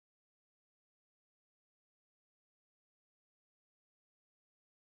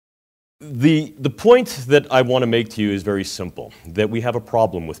The point that I want to make to you is very simple, that we have a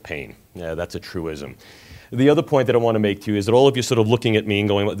problem with pain. Yeah, that's a truism. The other point that I want to make to you is that all of you sort of looking at me and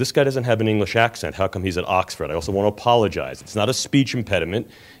going, well, this guy doesn't have an English accent. How come he's at Oxford? I also want to apologize. It's not a speech impediment.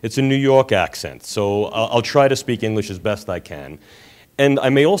 It's a New York accent. So I'll try to speak English as best I can. And I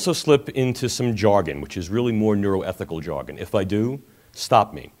may also slip into some jargon, which is really more neuroethical jargon. If I do,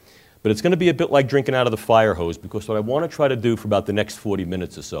 stop me. But it's going to be a bit like drinking out of the fire hose, because what I want to try to do for about the next 40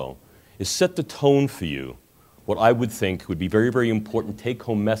 minutes or so is set the tone for you, what I would think would be very, very important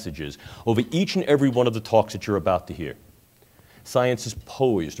take-home messages over each and every one of the talks that you're about to hear. Science is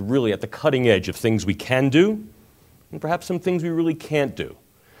poised really at the cutting edge of things we can do and perhaps some things we really can't do.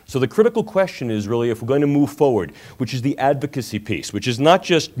 So the critical question is really, if we're going to move forward, which is the advocacy piece, which is not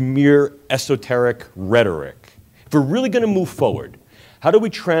just mere esoteric rhetoric. If we're really going to move forward, how do we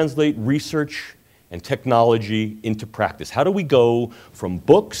translate research and technology into practice? How do we go from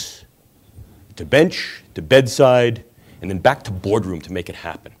books to bench, to bedside, and then back to boardroom to make it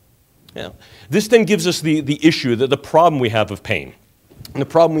happen? Now, this then gives us the issue, the problem we have of pain. And the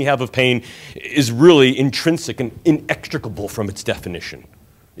problem we have of pain is really intrinsic and inextricable from its definition.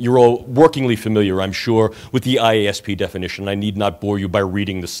 You're all workingly familiar, I'm sure, with the IASP definition. I need not bore you by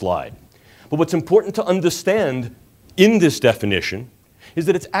reading the slide. But what's important to understand in this definition is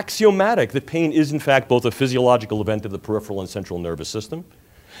that it's axiomatic that pain is, in fact, both a physiological event of the peripheral and central nervous system,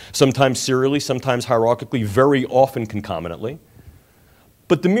 sometimes serially, sometimes hierarchically, very often concomitantly.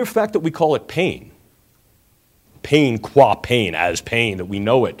 But the mere fact that we call it pain, pain qua pain, as pain, that we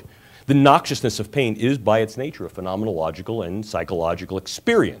know it, the noxiousness of pain is by its nature a phenomenological and psychological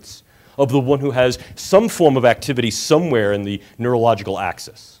experience of the one who has some form of activity somewhere in the neurological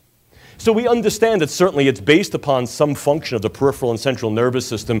axis. So we understand that certainly it's based upon some function of the peripheral and central nervous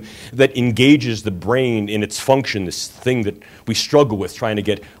system that engages the brain in its function, this thing that we struggle with trying to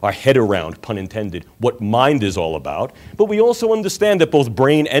get our head around, pun intended, what mind is all about. But we also understand that both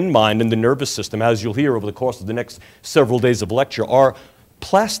brain and mind and the nervous system, as you'll hear over the course of the next several days of lecture, are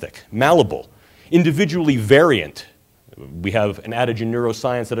plastic, malleable, individually variant. We have an adage in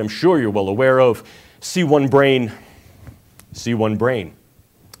neuroscience that I'm sure you're well aware of: see one brain, see one brain.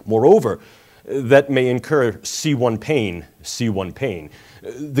 Moreover, that may incur see one pain, see one pain.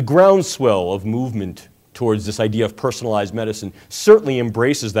 The groundswell of movement towards this idea of personalized medicine certainly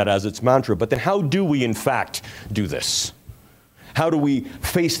embraces that as its mantra, but then how do we in fact do this? How do we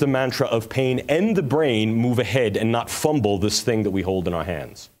face the mantra of pain and the brain move ahead and not fumble this thing that we hold in our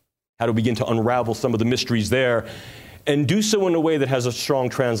hands? How do we begin to unravel some of the mysteries there and do so in a way that has a strong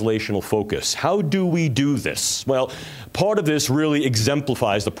translational focus? How do we do this? Well, part of this really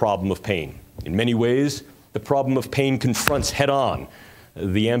exemplifies the problem of pain. In many ways, the problem of pain confronts head-on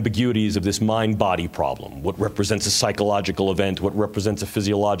the ambiguities of this mind-body problem. What represents a psychological event? What represents a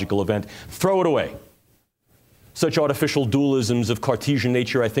physiological event? Throw it away. Such artificial dualisms of Cartesian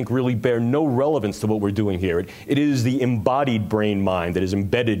nature, I think, really bear no relevance to what we're doing here. It is the embodied brain-mind that is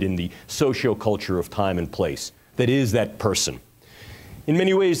embedded in the socioculture of time and place that is that person. In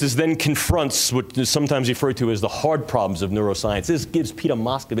many ways, this then confronts what is sometimes referred to as the hard problems of neuroscience. This gives Peter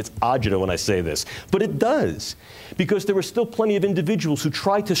Moskowitz agita when I say this. But it does, because there are still plenty of individuals who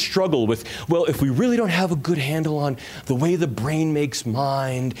try to struggle with, well, if we really don't have a good handle on the way the brain makes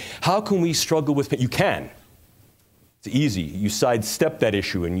mind, how can we struggle with pain? You can. It's easy. You sidestep that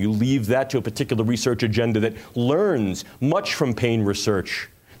issue and you leave that to a particular research agenda that learns much from pain research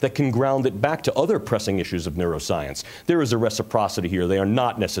that can ground it back to other pressing issues of neuroscience. There is a reciprocity here. They are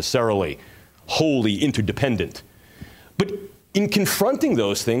not necessarily wholly interdependent. But in confronting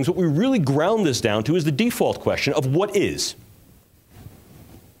those things, what we really ground this down to is the default question of what is.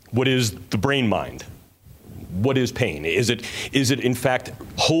 What is the brain mind? What is pain? Is it in fact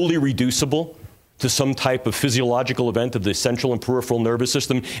wholly reducible to some type of physiological event of the central and peripheral nervous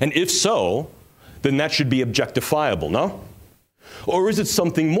system? And if so, then that should be objectifiable, no? Or is it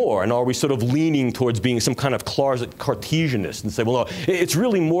something more? And are we sort of leaning towards being some kind of closet Cartesianist and say, well, no, it's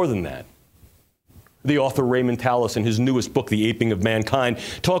really more than that? The author Raymond Tallis, in his newest book, The Aping of Mankind,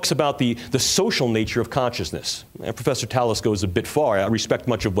 talks about the social nature of consciousness. And Professor Tallis goes a bit far. I respect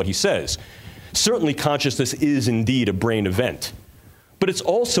much of what he says. Certainly, consciousness is indeed a brain event. But it's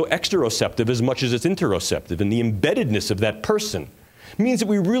also exteroceptive as much as it's interoceptive. And the embeddedness of that person means that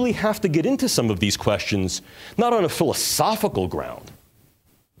we really have to get into some of these questions, not on a philosophical ground,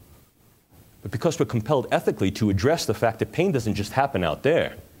 but because we're compelled ethically to address the fact that pain doesn't just happen out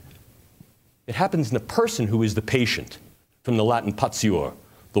there. It happens in the person who is the patient, from the Latin patior,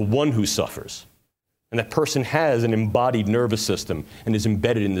 the one who suffers. And that person has an embodied nervous system and is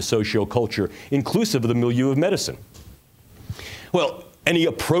embedded in the socioculture, inclusive of the milieu of medicine. Well, any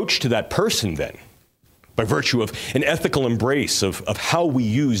approach to that person then, by virtue of an ethical embrace of how we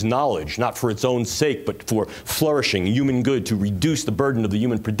use knowledge, not for its own sake, but for flourishing human good to reduce the burden of the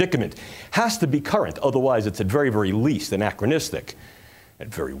human predicament, has to be current. Otherwise, it's at very, very least anachronistic, at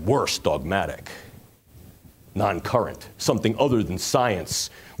very worst dogmatic, non-current, something other than science,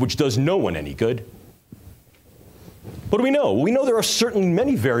 which does no one any good. What do we know? We know there are certainly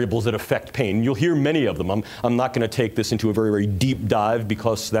many variables that affect pain. You'll hear many of them. I'm not going to take this into a very, very deep dive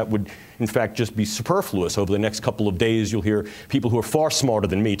because that would, in fact, just be superfluous. Over the next couple of days, you'll hear people who are far smarter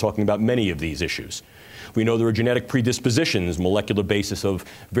than me talking about many of these issues. We know there are genetic predispositions, molecular basis of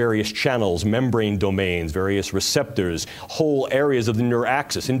various channels, membrane domains, various receptors, whole areas of the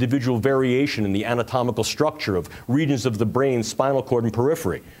neuraxis, individual variation in the anatomical structure of regions of the brain, spinal cord, and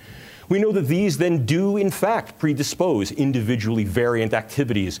periphery. We know that these then do, in fact, predispose individually variant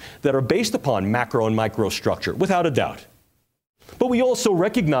activities that are based upon macro and microstructure, without a doubt. But we also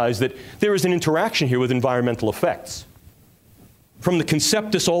recognize that there is an interaction here with environmental effects, from the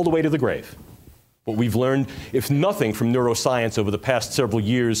conceptus all the way to the grave. What we've learned, if nothing, from neuroscience over the past several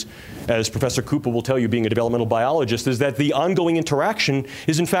years, as Professor Cooper will tell you, being a developmental biologist, is that the ongoing interaction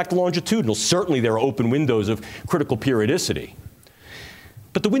is, in fact, longitudinal. Certainly, there are open windows of critical periodicity.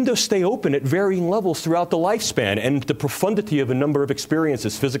 But the windows stay open at varying levels throughout the lifespan, and the profundity of a number of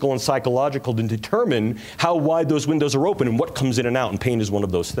experiences, physical and psychological, to determine how wide those windows are open and what comes in and out, and pain is one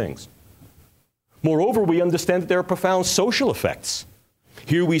of those things. Moreover, we understand that there are profound social effects.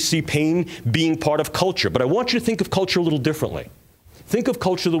 Here we see pain being part of culture, but I want you to think of culture a little differently. Think of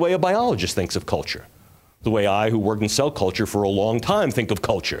culture the way a biologist thinks of culture, the way I, who worked in cell culture for a long time, think of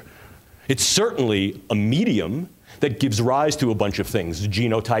culture. It's certainly a medium that gives rise to a bunch of things,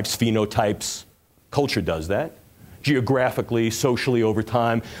 genotypes, phenotypes. Culture does that, geographically, socially over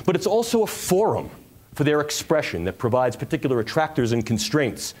time. But it's also a forum for their expression that provides particular attractors and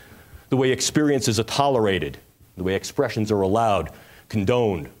constraints, the way experiences are tolerated, the way expressions are allowed,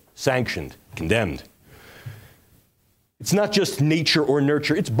 condoned, sanctioned, condemned. It's not just nature or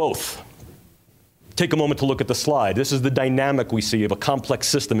nurture, it's both. Take a moment to look at the slide. This is the dynamic we see of a complex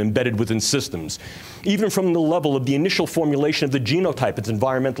system embedded within systems. Even from the level of the initial formulation of the genotype, it's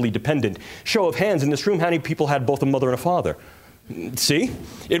environmentally dependent. Show of hands in this room, how many people had both a mother and a father? See?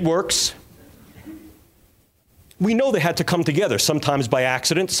 It works. We know they had to come together, sometimes by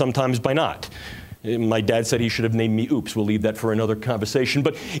accident, sometimes by not. My dad said he should have named me Oops. We'll leave that for another conversation.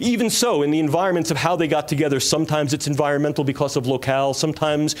 But even so, in the environments of how they got together, sometimes it's environmental because of locale,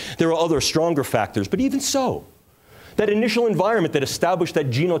 sometimes there are other stronger factors. But even so, that initial environment that established that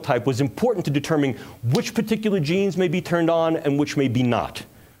genotype was important to determine which particular genes may be turned on and which may be not.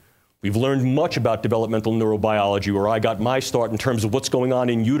 We've learned much about developmental neurobiology, where I got my start in terms of what's going on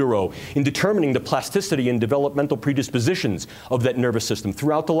in utero, in determining the plasticity and developmental predispositions of that nervous system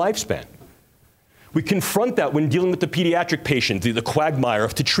throughout the lifespan. We confront that when dealing with the pediatric patient, the quagmire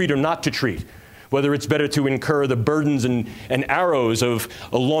of to treat or not to treat, whether it's better to incur the burdens and arrows of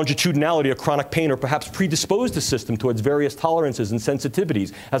a longitudinality of chronic pain, or perhaps predispose the system towards various tolerances and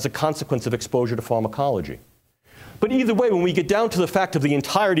sensitivities as a consequence of exposure to pharmacology. But either way, when we get down to the fact of the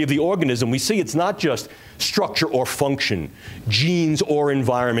entirety of the organism, we see it's not just structure or function, genes or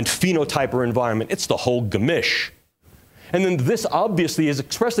environment, phenotype or environment, it's the whole gamish. And then this obviously is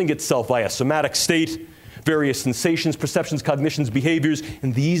expressing itself via somatic state, various sensations, perceptions, cognitions, behaviors,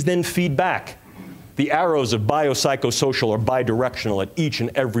 and these then feed back. The arrows of biopsychosocial are bidirectional at each and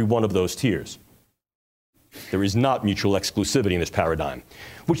every one of those tiers. There is not mutual exclusivity in this paradigm,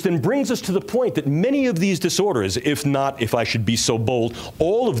 which then brings us to the point that many of these disorders, if not, if I should be so bold,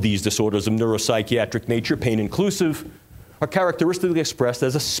 all of these disorders of neuropsychiatric nature, pain inclusive, are characteristically expressed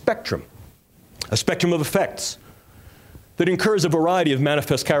as a spectrum of effects that incurs a variety of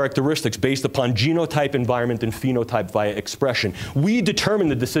manifest characteristics based upon genotype, environment, and phenotype via expression. We determine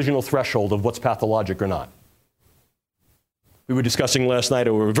the decisional threshold of what's pathologic or not. We were discussing last night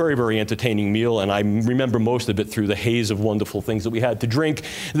over a very, very entertaining meal, and I remember most of it through the haze of wonderful things that we had to drink,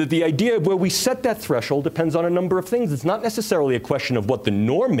 that the idea of where we set that threshold depends on a number of things. It's not necessarily a question of what the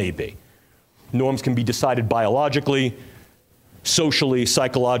norm may be. Norms can be decided biologically, socially,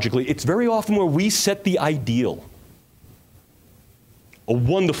 psychologically. It's very often where we set the ideal. A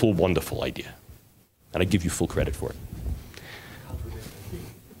wonderful, wonderful idea. And I give you full credit for it.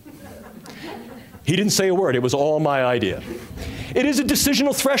 He didn't say a word. It was all my idea. It is a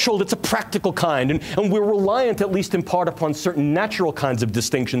decisional threshold. It's a practical kind. And we're reliant, at least in part, upon certain natural kinds of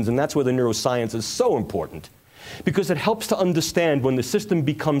distinctions. And that's where the neuroscience is so important. because it helps to understand when the system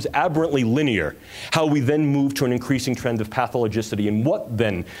becomes aberrantly linear, how we then move to an increasing trend of pathologicity and what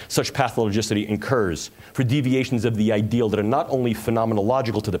then such pathologicity incurs for deviations of the ideal that are not only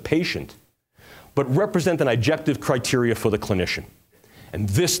phenomenological to the patient, but represent an objective criteria for the clinician. And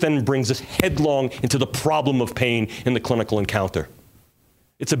this then brings us headlong into the problem of pain in the clinical encounter.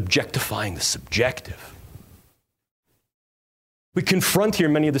 It's objectifying the subjective. We confront here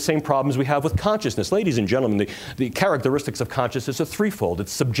many of the same problems we have with consciousness. Ladies and gentlemen, the characteristics of consciousness are threefold.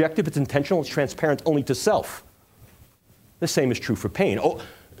 It's subjective, it's intentional, it's transparent only to self. The same is true for pain. Oh,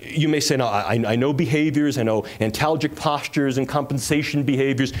 you may say, no, I know behaviors, I know antalgic postures and compensation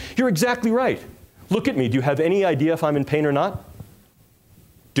behaviors. You're exactly right. Look at me. Do you have any idea if I'm in pain or not?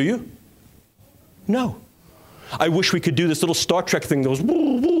 Do you? No. I wish we could do this little Star Trek thing that goes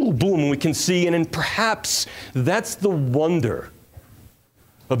woo, woo, boom, and we can see, and then perhaps that's the wonder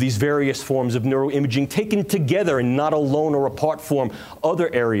of these various forms of neuroimaging taken together and not alone or apart from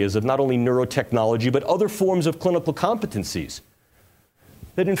other areas of not only neurotechnology, but other forms of clinical competencies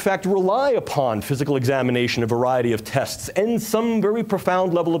that in fact rely upon physical examination, a variety of tests, and some very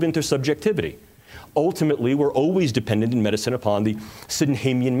profound level of intersubjectivity. Ultimately, we're always dependent in medicine upon the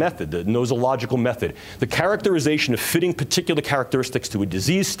Sydenhamian method, the nosological method, the characterization of fitting particular characteristics to a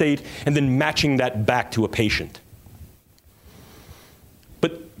disease state and then matching that back to a patient.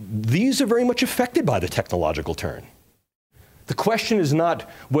 But these are very much affected by the technological turn. The question is not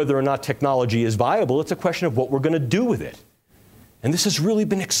whether or not technology is viable, it's a question of what we're going to do with it. And this has really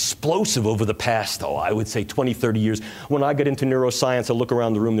been explosive over the past, I would say 20, 30 years. When I got into neuroscience, I look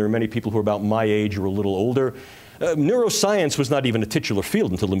around the room, there are many people who are about my age or a little older. Neuroscience was not even a titular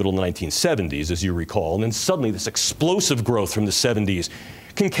field until the middle of the 1970s, as you recall. And then suddenly this explosive growth from the 70s,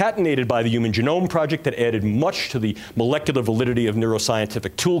 concatenated by the Human Genome Project that added much to the molecular validity of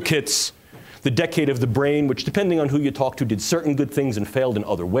neuroscientific toolkits, the decade of the brain, which depending on who you talk to did certain good things and failed in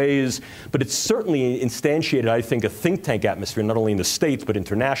other ways, but it's certainly instantiated, I think, a think tank atmosphere, not only in the States, but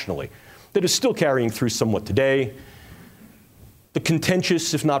internationally, that is still carrying through somewhat today. The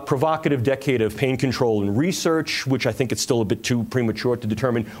contentious, if not provocative, decade of pain control and research, which I think it's still a bit too premature to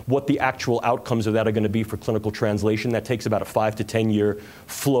determine what the actual outcomes of that are going to be for clinical translation. That takes about a 5 to 10 year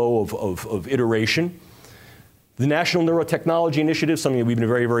flow of iteration. The National Neurotechnology Initiative, something that we've been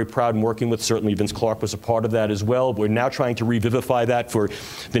very, very proud in working with. Certainly Vince Clark was a part of that as well. We're now trying to revivify that for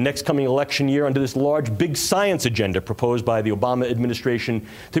the next coming election year under this large big science agenda proposed by the Obama administration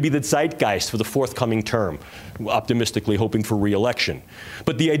to be the zeitgeist for the forthcoming term, optimistically hoping for re-election.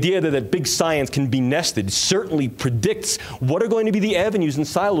 But the idea that big science can be nested certainly predicts what are going to be the avenues and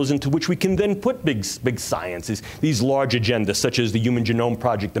silos into which we can then put big science, these large agendas such as the Human Genome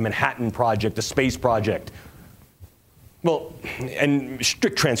Project, the Manhattan Project, the Space Project. Well, and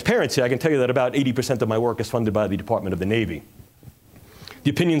strict transparency, I can tell you that about 80% of my work is funded by the Department of the Navy. The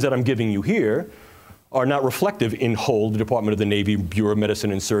opinions that I'm giving you here are not reflective in whole the Department of the Navy Bureau of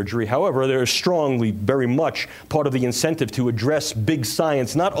Medicine and Surgery. However, they're strongly, very much part of the incentive to address big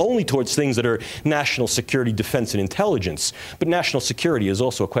science, not only towards things that are national security, defense, and intelligence, but national security is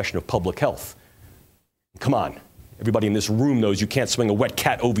also a question of public health. Come on, everybody in this room knows you can't swing a wet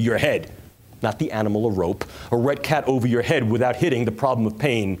cat over your head. Not the animal, a rope, a red cat over your head without hitting the problem of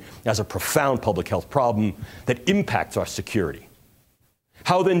pain as a profound public health problem that impacts our security.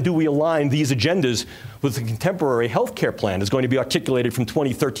 How then do we align these agendas with the contemporary healthcare plan that's going to be articulated from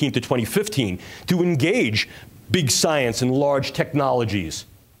 2013 to 2015 to engage big science and large technologies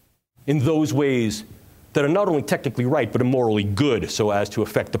in those ways that are not only technically right, but are morally good so as to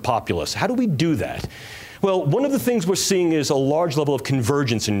affect the populace? How do we do that? Well, one of the things we're seeing is a large level of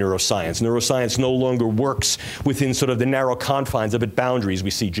convergence in neuroscience. Neuroscience no longer works within sort of the narrow confines of its boundaries. We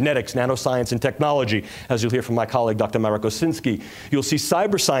see genetics, nanoscience, and technology, as you'll hear from my colleague, Dr. Marek Osinski. You'll see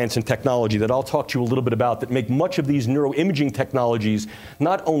cyberscience and technology that I'll talk to you a little bit about that make much of these neuroimaging technologies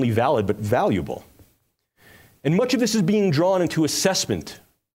not only valid, but valuable. And much of this is being drawn into assessment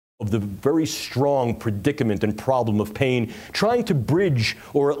of the very strong predicament and problem of pain, trying to bridge,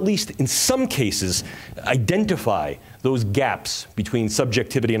 or at least in some cases, identify those gaps between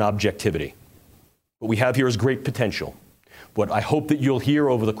subjectivity and objectivity. What we have here is great potential. What I hope that you'll hear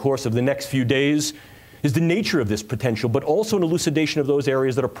over the course of the next few days is the nature of this potential, but also an elucidation of those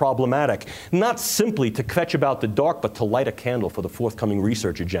areas that are problematic, not simply to fetch about the dark, but to light a candle for the forthcoming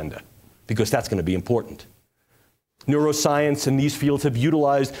research agenda, because that's going to be important. Neuroscience and these fields have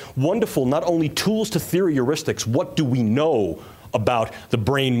utilized wonderful, not only tools to theory heuristics, what do we know about the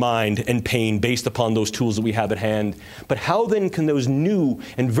brain, mind, and pain based upon those tools that we have at hand, but how then can those new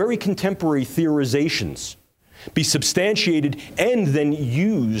and very contemporary theorizations be substantiated and then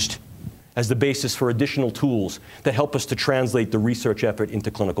used as the basis for additional tools that help us to translate the research effort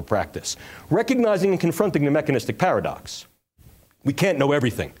into clinical practice, recognizing and confronting the mechanistic paradox. We can't know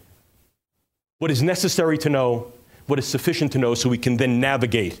everything. What is necessary to know, what is sufficient to know, so we can then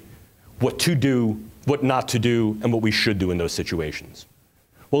navigate what to do, what not to do, and what we should do in those situations.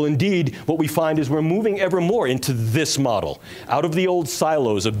 Well, indeed, what we find is we're moving ever more into this model, out of the old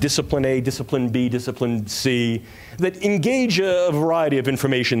silos of discipline A, discipline B, discipline C, that engage a variety of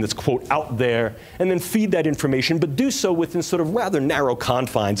information that's, quote, out there, and then feed that information, but do so within sort of rather narrow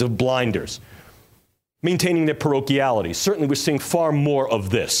confines of blinders, maintaining their parochiality. Certainly, we're seeing far more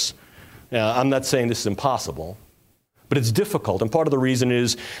of this. Now, I'm not saying this is impossible, but it's difficult, and part of the reason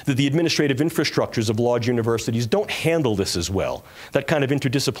is that the administrative infrastructures of large universities don't handle this as well. That kind of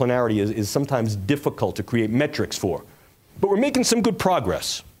interdisciplinarity is sometimes difficult to create metrics for. But we're making some good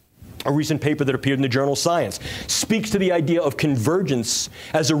progress. A recent paper that appeared in the journal Science speaks to the idea of convergence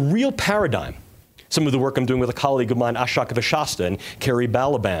as a real paradigm. Some of the work I'm doing with a colleague of mine, Ashok Vishasta and Kerry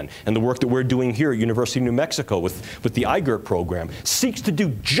Balaban, and the work that we're doing here at University of New Mexico with the IGERT program, seeks to do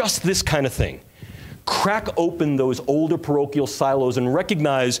just this kind of thing. Crack open those older parochial silos and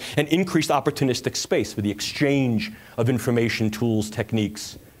recognize an increased opportunistic space for the exchange of information, tools,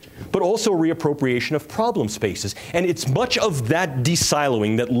 techniques, but also a reappropriation of problem spaces. And it's much of that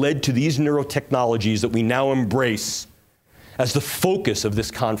de-siloing that led to these neurotechnologies that we now embrace as the focus of this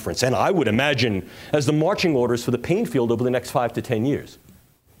conference, and I would imagine as the marching orders for the pain field over the next 5 to 10 years.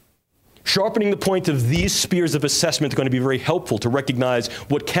 Sharpening the point of these spheres of assessment is going to be very helpful to recognize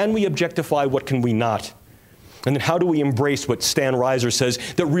what can we objectify, what can we not. And then how do we embrace what Stan Reiser says,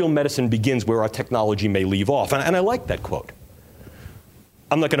 that real medicine begins where our technology may leave off. And I like that quote.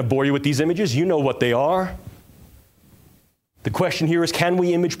 I'm not going to bore you with these images. You know what they are. The question here is, can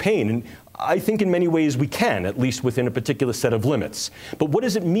we image pain? And I think in many ways we can, at least within a particular set of limits. But what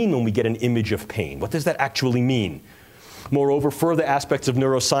does it mean when we get an image of pain? What does that actually mean? Moreover, further aspects of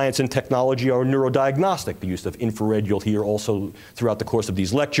neuroscience and technology are neurodiagnostic, the use of infrared you'll hear also throughout the course of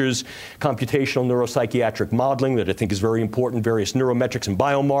these lectures, computational neuropsychiatric modeling that I think is very important, various neurometrics and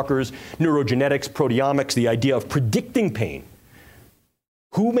biomarkers, neurogenetics, proteomics, the idea of predicting pain.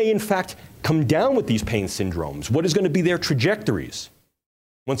 Who may in fact come down with these pain syndromes? What is going to be their trajectories?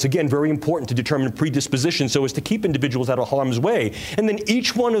 Once again, very important to determine predisposition so as to keep individuals out of harm's way. And then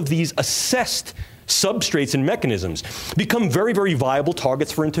each one of these assessed substrates and mechanisms become very, very viable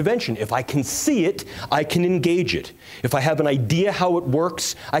targets for intervention. If I can see it, I can engage it. If I have an idea how it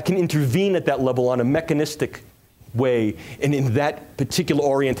works, I can intervene at that level on a mechanistic way, and in that particular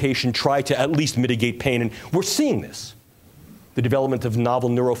orientation try to at least mitigate pain. And we're seeing this. The development of novel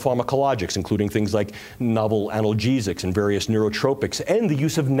neuropharmacologics, including things like novel analgesics and various neurotropics, and the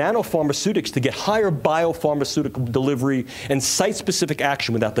use of nanopharmaceutics to get higher biopharmaceutical delivery and site-specific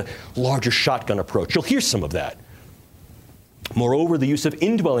action without the larger shotgun approach. You'll hear some of that. Moreover, the use of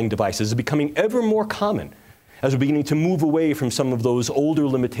indwelling devices is becoming ever more common as we're beginning to move away from some of those older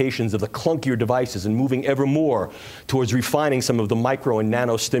limitations of the clunkier devices and moving ever more towards refining some of the micro and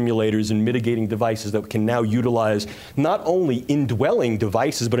nano stimulators and mitigating devices that can now utilize not only indwelling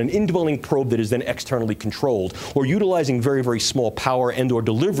devices, but an indwelling probe that is then externally controlled, or utilizing very, very small power and or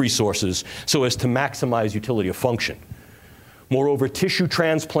delivery sources so as to maximize utility of function. Moreover, tissue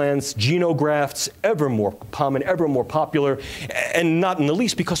transplants, xenografts, ever more common, ever more popular, and not in the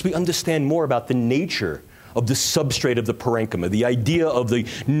least because we understand more about the nature of the substrate of the parenchyma, the idea of the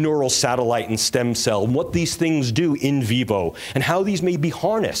neural satellite and stem cell, and what these things do in vivo, and how these may be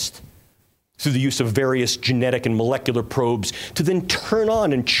harnessed through the use of various genetic and molecular probes to then turn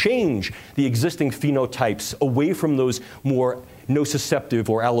on and change the existing phenotypes away from those more nociceptive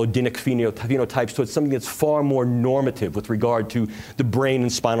or allodynic phenotypes towards something that's far more normative with regard to the brain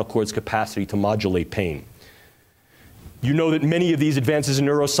and spinal cord's capacity to modulate pain. You know that many of these advances in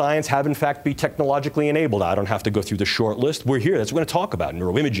neuroscience have, in fact, been technologically enabled. I don't have to go through the short list. We're here. That's what we're going to talk about: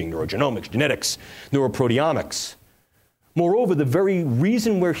 neuroimaging, neurogenomics, genetics, neuroproteomics. Moreover, the very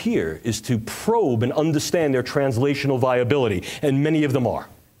reason we're here is to probe and understand their translational viability, and many of them are.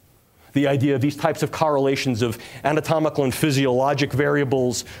 The idea of these types of correlations of anatomical and physiologic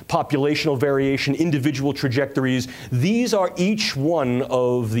variables, populational variation, individual trajectories, these are each one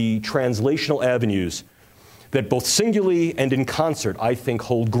of the translational avenues that both singularly and in concert, I think,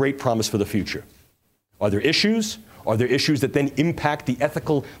 hold great promise for the future. Are there issues? Are there issues that then impact the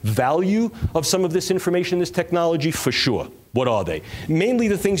ethical value of some of this information, this technology? For sure. What are they? Mainly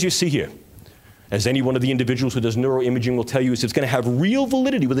the things you see here. As any one of the individuals who does neuroimaging will tell you, is it's going to have real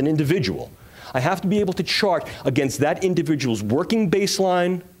validity with an individual. I have to be able to chart against that individual's working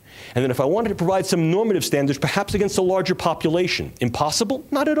baseline, and then if I wanted to provide some normative standards, perhaps against a larger population. Impossible?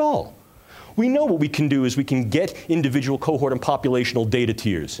 Not at all. We know what we can do is we can get individual cohort and populational data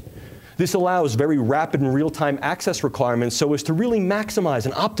tiers. This allows very rapid and real-time access requirements so as to really maximize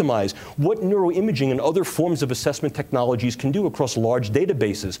and optimize what neuroimaging and other forms of assessment technologies can do across large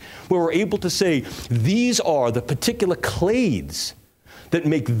databases, where we're able to say, these are the particular clades that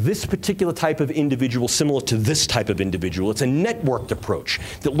make this particular type of individual similar to this type of individual. It's a networked approach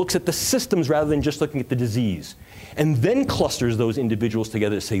that looks at the systems rather than just looking at the disease, and then clusters those individuals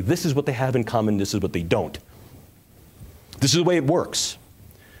together to say, this is what they have in common, this is what they don't. This is the way it works.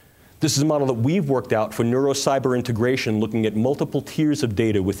 This is a model that we've worked out for neurocyber integration, looking at multiple tiers of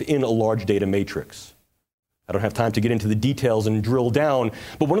data within a large data matrix. I don't have time to get into the details and drill down,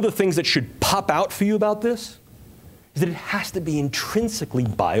 but one of the things that should pop out for you about this is that it has to be intrinsically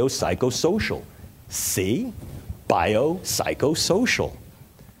biopsychosocial. See? Biopsychosocial.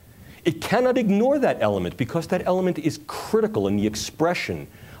 It cannot ignore that element because that element is critical in the expression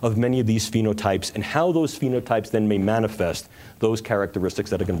of many of these phenotypes and how those phenotypes then may manifest those characteristics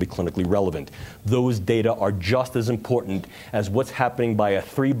that are going to be clinically relevant. Those data are just as important as what's happening by a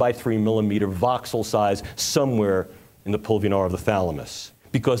 3 by 3 millimeter voxel size somewhere in the pulvinar of the thalamus.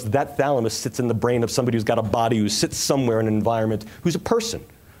 Because that thalamus sits in the brain of somebody who's got a body, who sits somewhere in an environment, who's a person.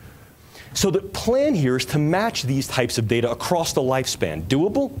 So the plan here is to match these types of data across the lifespan.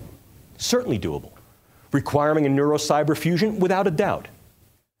 Doable? Certainly doable. Requiring a neurocyber fusion? Without a doubt.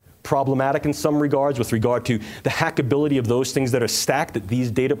 Problematic in some regards with regard to the hackability of those things that are stacked at these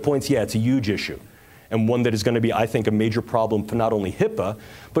data points. Yeah, it's a huge issue, and one that is going to be, I think, a major problem for not only HIPAA,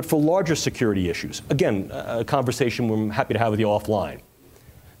 but for larger security issues. Again, a conversation I'm happy to have with you offline.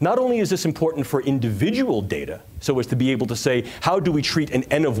 Not only is this important for individual data, so as to be able to say, how do we treat an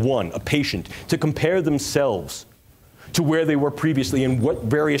N of 1, a patient, to compare themselves to where they were previously and what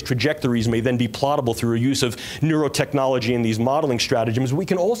various trajectories may then be plottable through a use of neurotechnology and these modeling stratagems. We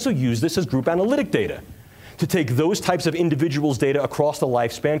can also use this as group analytic data to take those types of individuals' data across the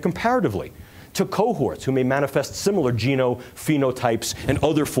lifespan comparatively to cohorts who may manifest similar genophenotypes and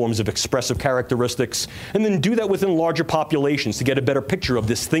other forms of expressive characteristics, and then do that within larger populations to get a better picture of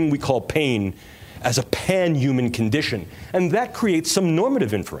this thing we call pain as a pan-human condition. And that creates some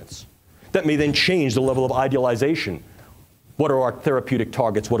normative inference that may then change the level of idealization. What are our therapeutic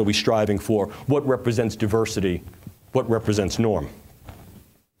targets? What are we striving for? What represents diversity? What represents norm?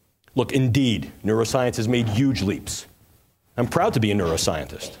 Look, indeed, neuroscience has made huge leaps. I'm proud to be a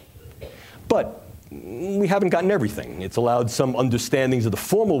neuroscientist. But we haven't gotten everything. It's allowed some understandings of the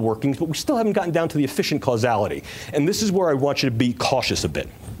formal workings, but we still haven't gotten down to the efficient causality. And this is where I want you to be cautious a bit.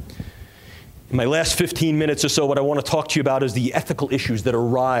 In my last 15 minutes or so, what I want to talk to you about is the ethical issues that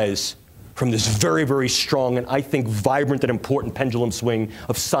arise from this very, very strong and I think vibrant and important pendulum swing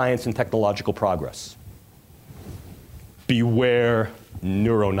of science and technological progress. Beware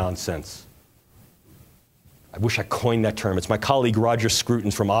neuro-nonsense. I wish I coined that term. It's my colleague Roger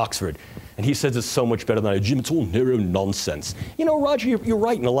Scruton from Oxford, and he says it's so much better than I do. Jim, it's all neuro-nonsense. You know, Roger, you're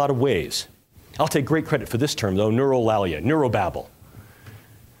right in a lot of ways. I'll take great credit for this term, though, neurolalia, neurobabble.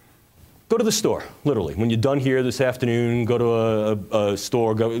 Go to the store, literally. When you're done here this afternoon, go to a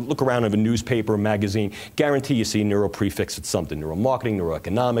store, go look around in a newspaper or magazine. Guarantee you see neuro prefix at something. Neuromarketing,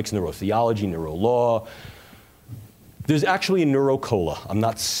 neuroeconomics, neurotheology, neurolaw. There's actually a neurocola. I'm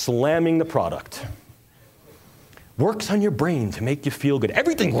not slamming the product. Works on your brain to make you feel good.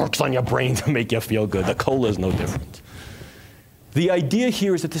 Everything works on your brain to make you feel good. The cola is no different. The idea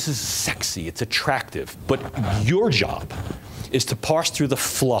here is that this is sexy, it's attractive, but your job is to parse through the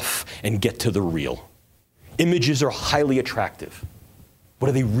fluff and get to the real. Images are highly attractive. What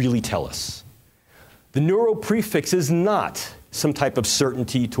do they really tell us? The neuro prefix is not some type of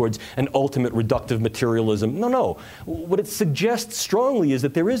certainty towards an ultimate reductive materialism. No, no. What it suggests strongly is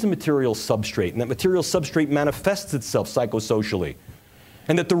that there is a material substrate, and that material substrate manifests itself psychosocially.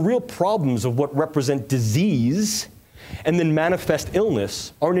 And that the real problems of what represent disease and then manifest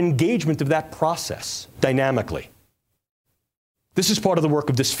illness are an engagement of that process dynamically. This is part of the work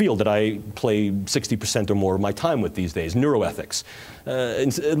of this field that I play 60% or more of my time with these days, neuroethics.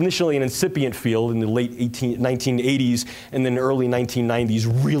 Initially an incipient field in the late 1980s and then early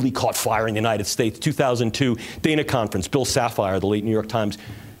 1990s really caught fire in the United States. 2002, Dana Conference, Bill Safire, the late New York Times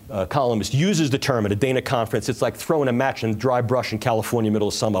columnist, uses the term at a Dana conference. It's like throwing a match in a dry brush in California, middle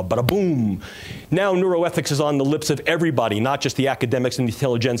of summer, bada boom. Now neuroethics is on the lips of everybody, not just the academics and the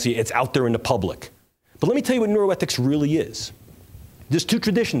intelligentsia. It's out there in the public. But let me tell you what neuroethics really is. There's two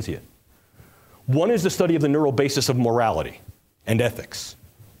traditions here. One is the study of the neural basis of morality and ethics,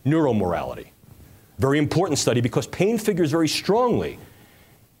 neuromorality. Very important study because pain figures very strongly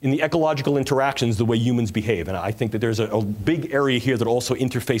in the ecological interactions, the way humans behave. And I think that there's a big area here that also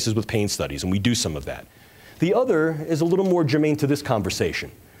interfaces with pain studies, and we do some of that. The other is a little more germane to this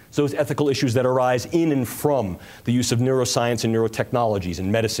conversation. So those ethical issues that arise in and from the use of neuroscience and neurotechnologies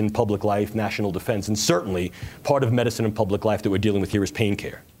in medicine, public life, national defense, and certainly part of medicine and public life that we're dealing with here is pain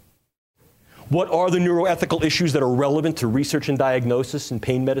care. What are the neuroethical issues that are relevant to research and diagnosis in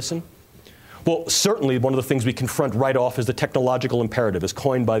pain medicine? Well, certainly one of the things we confront right off is the technological imperative, as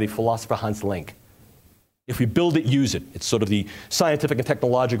coined by the philosopher Hans Lenk. If we build it, use it. It's sort of the scientific and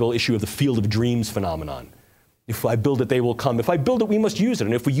technological issue of the field of dreams phenomenon. If I build it, they will come. If I build it, we must use it.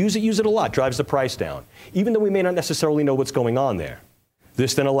 And if we use it a lot, drives the price down, even though we may not necessarily know what's going on there.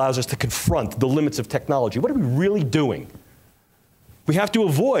 This then allows us to confront the limits of technology. What are we really doing? We have to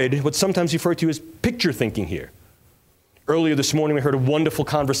avoid what's sometimes referred to as picture thinking here. Earlier this morning, we heard a wonderful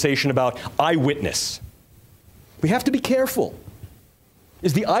conversation about eyewitness. We have to be careful.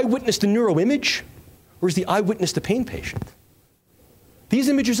 Is the eyewitness the neuroimage, or is the eyewitness the pain patient? These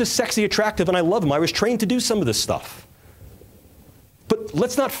images are sexy, attractive, and I love them. I was trained to do some of this stuff. But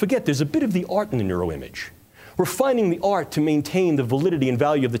let's not forget, there's a bit of the art in the neuroimage. Refining the art to maintain the validity and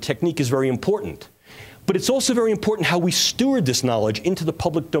value of the technique is very important. But it's also very important how we steward this knowledge into the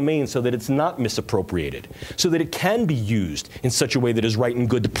public domain so that it's not misappropriated, so that it can be used in such a way that is right and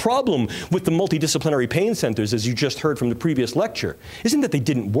good. The problem with the multidisciplinary pain centers, as you just heard from the previous lecture, isn't that they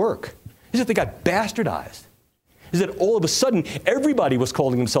didn't work. It's that they got bastardized. Is that all of a sudden, everybody was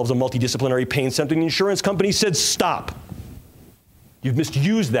calling themselves a multidisciplinary pain center, and the insurance company said, stop. You've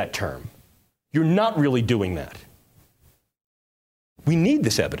misused that term. You're not really doing that. We need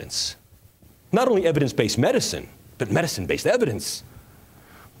this evidence. Not only evidence-based medicine, but medicine-based evidence.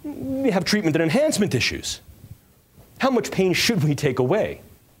 We have treatment and enhancement issues. How much pain should we take away?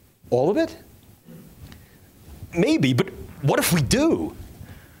 All of it? Maybe, but what if we do?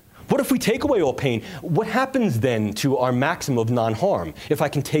 What if we take away all pain? What happens then to our maximum of non-harm if I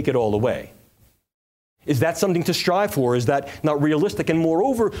can take it all away? Is that something to strive for? Is that not realistic? And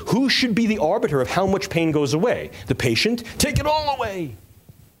moreover, who should be the arbiter of how much pain goes away? The patient? Take it all away.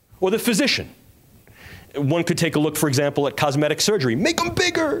 Or the physician? One could take a look, for example, at cosmetic surgery. Make them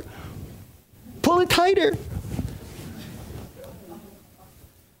bigger. Pull it tighter.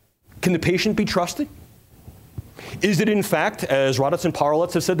 Can the patient be trusted? Is it, in fact, as Roditz and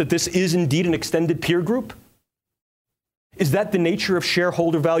Parolitz have said, that this is indeed an extended peer group? Is that the nature of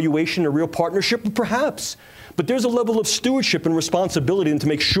shareholder valuation, a real partnership? Perhaps. But there's a level of stewardship and responsibility to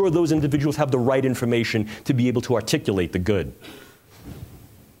make sure those individuals have the right information to be able to articulate the good.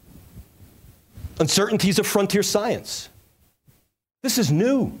 Uncertainties of frontier science. This is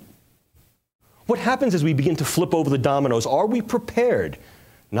new. What happens as we begin to flip over the dominoes? Are we prepared?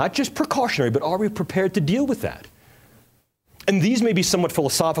 Not just precautionary, but are we prepared to deal with that? And these may be somewhat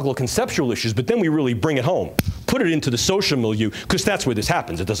philosophical, conceptual issues, but then we really bring it home. Put it into the social milieu, because that's where this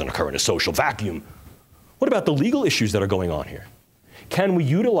happens. It doesn't occur in a social vacuum. What about the legal issues that are going on here? Can we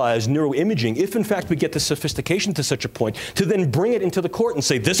utilize neuroimaging, if in fact we get the sophistication to such a point, to then bring it into the court and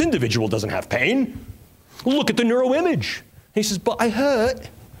say, this individual doesn't have pain. Look at the neuroimage. He says, but I hurt.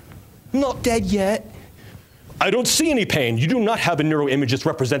 I'm not dead yet. I don't see any pain. You do not have a neuroimage that's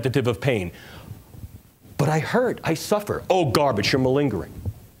representative of pain. But I hurt. I suffer. Oh, garbage. You're malingering.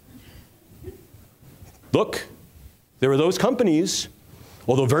 Look, there are those companies,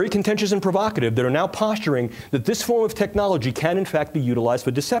 although very contentious and provocative, that are now posturing that this form of technology can in fact be utilized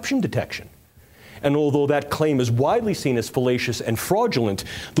for deception detection. And although that claim is widely seen as fallacious and fraudulent,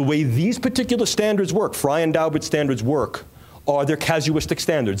 the way these particular standards work, Frye and Daubert standards work, are their casuistic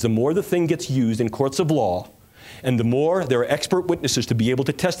standards. The more the thing gets used in courts of law, and the more there are expert witnesses to be able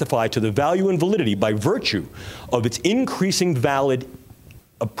to testify to the value and validity by virtue of its increasing valid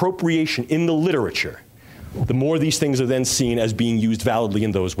appropriation in the literature, the more these things are then seen as being used validly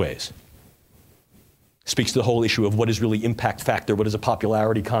in those ways. Speaks to the whole issue of what is really impact factor, what is a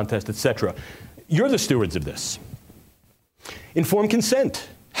popularity contest, etc. You're the stewards of this. Informed consent.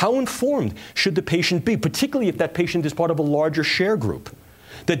 How informed should the patient be, particularly if that patient is part of a larger share group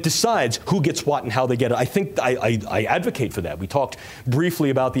that decides who gets what and how they get it? I think I advocate for that. We talked briefly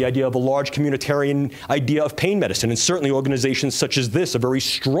about the idea of a large communitarian idea of pain medicine, and certainly organizations such as this are very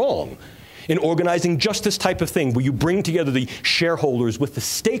strong in organizing just this type of thing, where you bring together the shareholders with the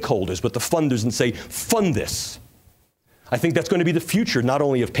stakeholders, with the funders, and say, fund this. I think that's going to be the future, not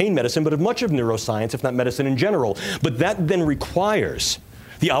only of pain medicine, but of much of neuroscience, if not medicine in general. But that then requires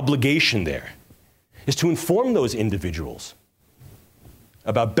the obligation there is to inform those individuals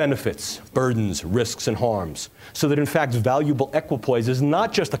about benefits, burdens, risks, and harms, so that in fact valuable equipoise is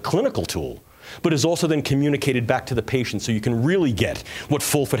not just a clinical tool, but is also then communicated back to the patient so you can really get what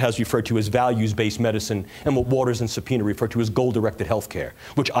Fulford has referred to as values-based medicine and what Waters and Sapina refer to as goal-directed healthcare,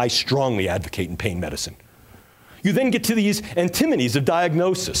 which I strongly advocate in pain medicine. You then get to these antinomies of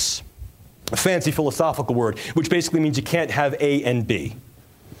diagnosis, a fancy philosophical word, which basically means you can't have A and B.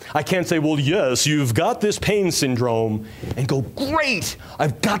 I can't say, well, yes, you've got this pain syndrome, and go, great,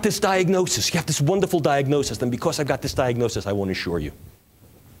 I've got this diagnosis. You have this wonderful diagnosis. Then because I've got this diagnosis, I won't insure you.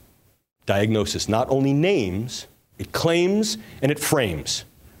 Diagnosis not only names, it claims and it frames.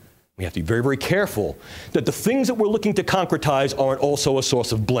 We have to be very, very careful that the things that we're looking to concretize aren't also a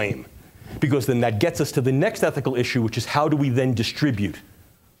source of blame, because then that gets us to the next ethical issue, which is how do we then distribute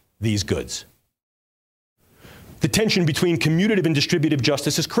these goods? The tension between commutative and distributive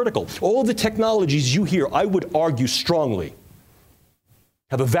justice is critical. All of the technologies you hear, I would argue strongly,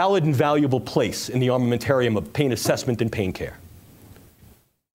 have a valid and valuable place in the armamentarium of pain assessment and pain care.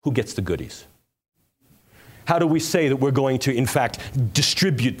 Who gets the goodies? How do we say that we're going to, in fact,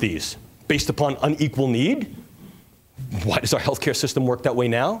 distribute these based upon unequal need? Why does our healthcare system work that way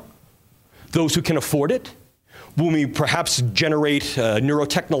now? Those who can afford it? Will we perhaps generate a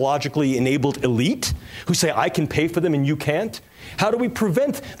neurotechnologically enabled elite who say, I can pay for them and you can't? How do we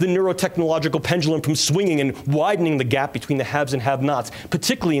prevent the neurotechnological pendulum from swinging and widening the gap between the haves and have-nots,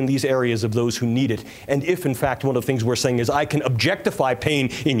 particularly in these areas of those who need it? And if, in fact, one of the things we're saying is, I can objectify pain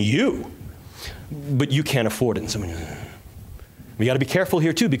in you, but you can't afford it. And we got to be careful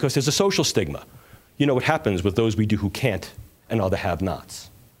here, too, because there's a social stigma. You know what happens with those we do who can't and are the have-nots.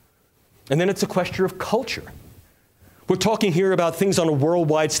 And then it's a question of culture. We're talking here about things on a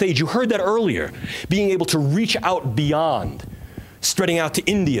worldwide stage. You heard that earlier, being able to reach out beyond, spreading out to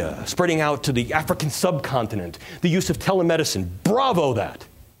India, spreading out to the African subcontinent, the use of telemedicine. Bravo that.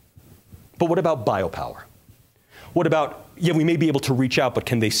 But what about biopower? What about, yeah, we may be able to reach out, but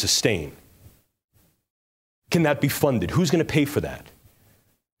can they sustain? Can that be funded? Who's going to pay for that?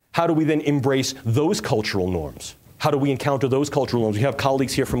 How do we then embrace those cultural norms? How do we encounter those cultural norms? We have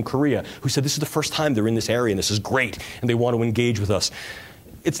colleagues here from Korea who said this is the first time they're in this area and this is great and they want to engage with us.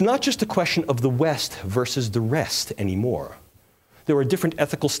 It's not just a question of the West versus the rest anymore. There are different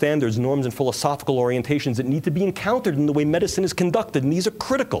ethical standards, norms, and philosophical orientations that need to be encountered in the way medicine is conducted, and these are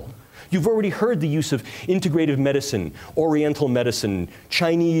critical. You've already heard the use of integrative medicine, Oriental medicine,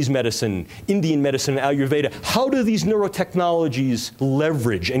 Chinese medicine, Indian medicine, and Ayurveda. How do these neurotechnologies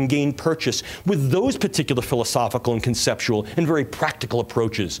leverage and gain purchase with those particular philosophical and conceptual and very practical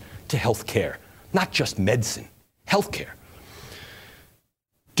approaches to healthcare? Not just medicine, healthcare.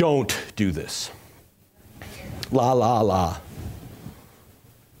 Don't do this. La, la, la.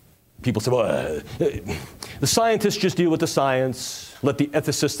 People say, well, the scientists just deal with the science. Let the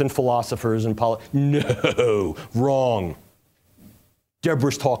ethicists and philosophers and No, wrong.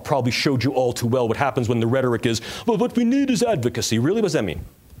 Deborah's talk probably showed you all too well what happens when the rhetoric is, well, what we need is advocacy. Really, what does that mean?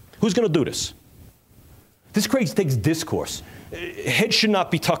 Who's going to do this? This takes discourse. Head should not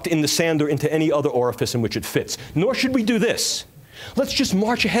be tucked in the sand or into any other orifice in which it fits. Nor should we do this. Let's just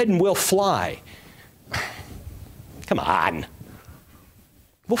march ahead and we'll fly. Come on.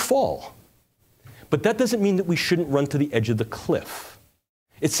 We'll fall. But that doesn't mean that we shouldn't run to the edge of the cliff.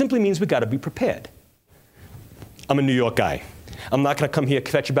 It simply means we've got to be prepared. I'm a New York guy. I'm not going to come here,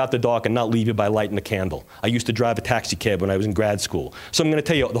 fetch you about the dark, and not leave you by lighting a candle. I used to drive a taxi cab when I was in grad school. So I'm going to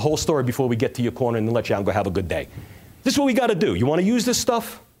tell you the whole story before we get to your corner and then let you out and go have a good day. This is what we got to do. You want to use this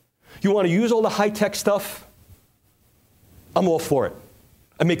stuff? You want to use all the high-tech stuff? I'm all for it.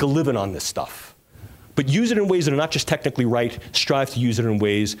 I make a living on this stuff. But use it in ways that are not just technically right. Strive to use it in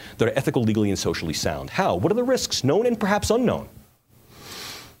ways that are ethical, legally, and socially sound. How? What are the risks, known and perhaps unknown?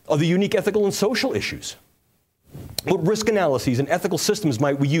 Are the unique ethical and social issues? What risk analyses and ethical systems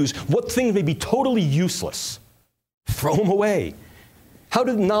might we use? What things may be totally useless? Throw them away. How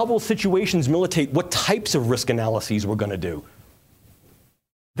do novel situations militate what types of risk analyses we're going to do?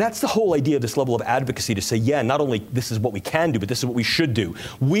 That's the whole idea of this level of advocacy, to say, yeah, not only this is what we can do, but this is what we should do.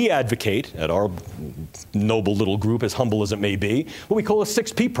 We advocate, at our noble little group, as humble as it may be, what we call a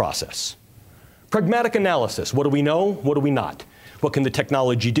 6P process. Pragmatic analysis. What do we know? What do we not? What can the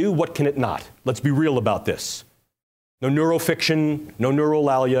technology do? What can it not? Let's be real about this. No neurofiction, no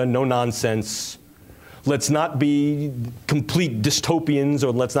neurolalia, no nonsense. Let's not be complete dystopians,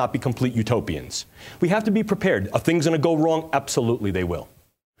 or let's not be complete utopians. We have to be prepared. Are things going to go wrong? Absolutely they will.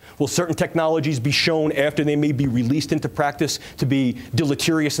 Will certain technologies be shown after they may be released into practice to be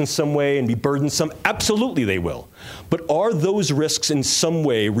deleterious in some way and be burdensome? Absolutely they will. But are those risks in some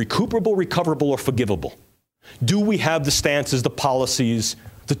way recuperable, recoverable, or forgivable? Do we have the stances, the policies,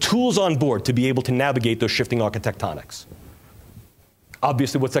 the tools on board to be able to navigate those shifting architectonics?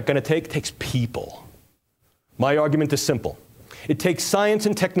 Obviously, what's that going to take? It takes people. My argument is simple. It takes science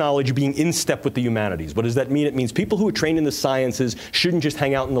and technology being in step with the humanities. What does that mean? It means people who are trained in the sciences shouldn't just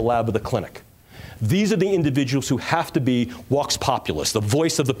hang out in the lab or the clinic. These are the individuals who have to be vox populus, the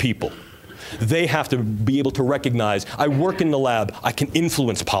voice of the people. They have to be able to recognize, I work in the lab, I can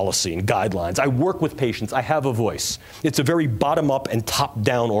influence policy and guidelines. I work with patients, I have a voice. It's a very bottom-up and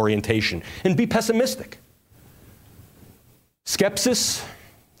top-down orientation. And be pessimistic. Skepsis,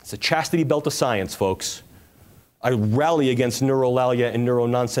 it's a chastity belt of science, folks. I rally against neurolalia and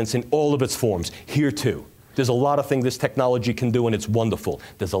neuro-nonsense in all of its forms, here too. There's a lot of things this technology can do, and it's wonderful.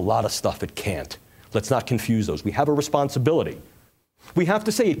 There's a lot of stuff it can't. Let's not confuse those. We have a responsibility. We have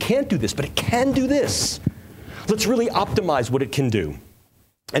to say it can't do this, but it can do this. Let's really optimize what it can do.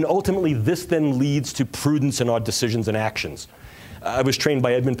 And ultimately, this then leads to prudence in our decisions and actions. I was trained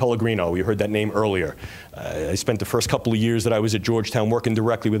by Edmund Pellegrino. You heard that name earlier. I spent the first couple of years that I was at Georgetown working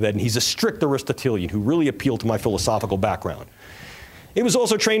directly with Ed, and he's a strict Aristotelian who really appealed to my philosophical background. He was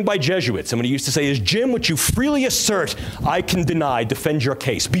also trained by Jesuits, and what he used to say is, Jim, what you freely assert, I can deny, defend your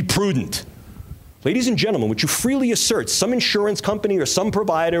case, be prudent. Ladies and gentlemen, what you freely assert, some insurance company or some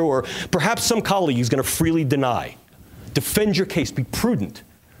provider or perhaps some colleague is going to freely deny. Defend your case, be prudent.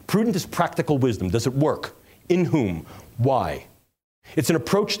 Prudent is practical wisdom. Does it work? In whom? Why? It's an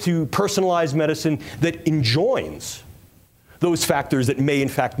approach to personalized medicine that enjoins those factors that may in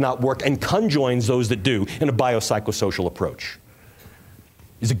fact not work and conjoins those that do in a biopsychosocial approach.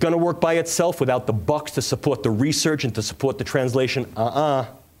 Is it going to work by itself without the bucks to support the research and to support the translation?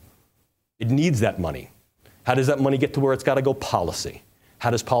 It needs that money. How does that money get to where it's got to go? Policy.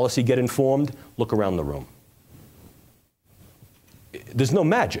 How does policy get informed? Look around the room. There's no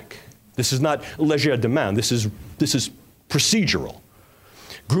magic. This is not legerdemain. This is procedural.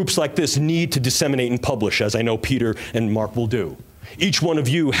 Groups like this need to disseminate and publish, as I know Peter and Mark will do. Each one of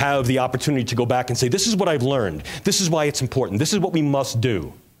you have the opportunity to go back and say, this is what I've learned. This is why it's important. This is what we must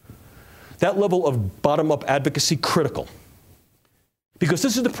do. That level of bottom-up advocacy, critical. Because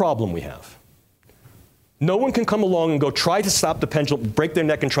this is the problem we have. No one can come along and go try to stop the pendulum, break their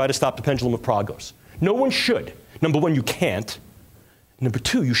neck and try to stop the pendulum of progress. No one should. Number one, you can't. Number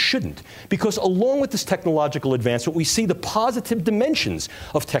two, you shouldn't. Because along with this technological advancement, we see the positive dimensions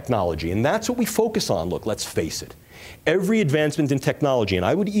of technology. And that's what we focus on. Look, let's face it. Every advancement in technology, and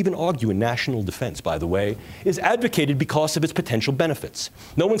I would even argue in national defense, by the way, is advocated because of its potential benefits.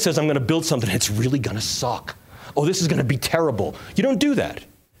 No one says, I'm going to build something that's really going to suck. Oh, this is going to be terrible. You don't do that.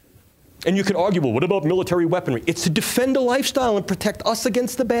 And you could argue, well, what about military weaponry? It's to defend a lifestyle and protect us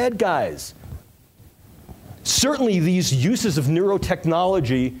against the bad guys. Certainly, these uses of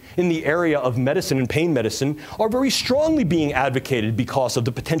neurotechnology in the area of medicine and pain medicine are very strongly being advocated because of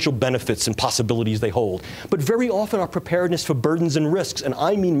the potential benefits and possibilities they hold. But very often our preparedness for burdens and risks, and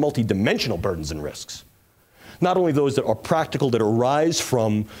I mean multidimensional burdens and risks, not only those that are practical, that arise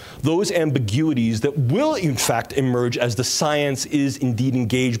from those ambiguities that will, in fact, emerge as the science is indeed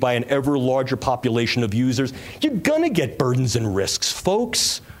engaged by an ever larger population of users. You're going to get burdens and risks,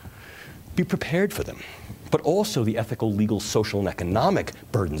 folks. Be prepared for them. But also the ethical, legal, social, and economic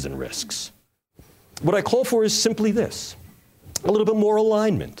burdens and risks. What I call for is simply this, a little bit more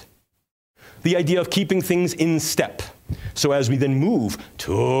alignment. The idea of keeping things in step. So as we then move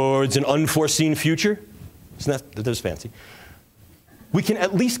towards an unforeseen future, that is fancy, we can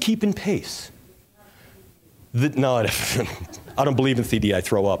at least keep in pace. No, I don't believe in 3D, I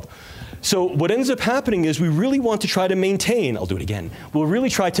throw up. So what ends up happening is we really want to try to maintain, I'll do it again, we'll really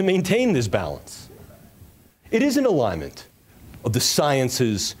try to maintain this balance. It is an alignment of the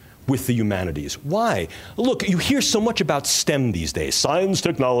sciences with the humanities. Why? Look, you hear so much about STEM these days, science,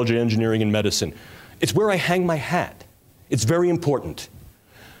 technology, engineering, and medicine. It's where I hang my hat. It's very important.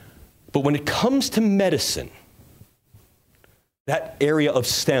 But when it comes to medicine, that area of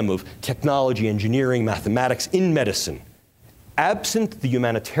STEM, of technology, engineering, mathematics in medicine, absent the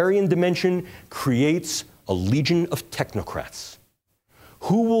humanitarian dimension, creates a legion of technocrats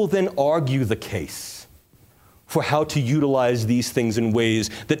who will then argue the case for how to utilize these things in ways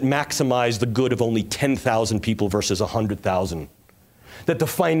that maximize the good of only 10,000 people versus 100,000. That the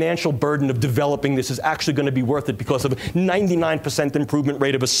financial burden of developing this is actually going to be worth it because of a 99% improvement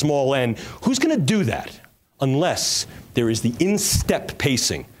rate of a small n. Who's going to do that? Unless there is the in-step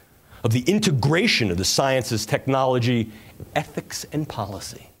pacing of the integration of the sciences, technology, ethics, and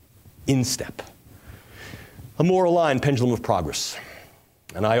policy. In step. A more aligned pendulum of progress.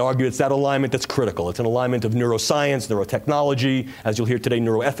 And I argue it's that alignment that's critical. It's an alignment of neuroscience, neurotechnology, as you'll hear today,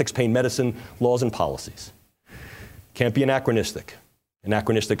 neuroethics, pain medicine, laws, and policies. Can't be anachronistic.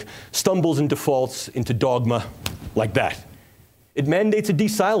 Anachronistic stumbles and defaults into dogma like that. It mandates a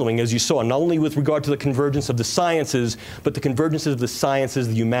de-siloing, as you saw, not only with regard to the convergence of the sciences, but the convergence of the sciences,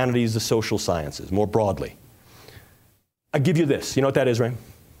 the humanities, the social sciences, more broadly. I give you this. You know what that is, Ray?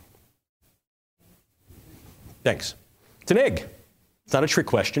 Thanks. It's an egg. It's not a trick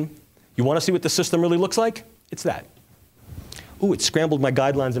question. You want to see what the system really looks like? It's that. Ooh, it scrambled my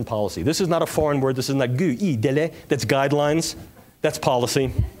guidelines and policy. This is not a foreign word. This is not gu, I, dele. That's guidelines. That's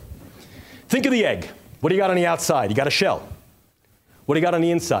policy. Think of the egg. What do you got on the outside? You got a shell. What do you got on the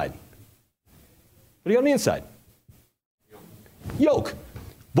inside? What do you got on the inside? Yolk.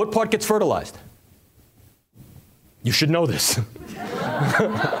 What part gets fertilized? You should know this.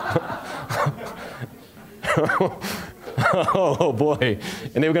 Oh boy.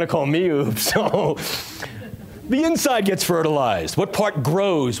 And they were going to call me oops. Oh. The inside gets fertilized. What part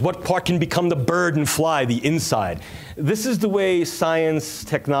grows? What part can become the bird and fly? The inside. This is the way science,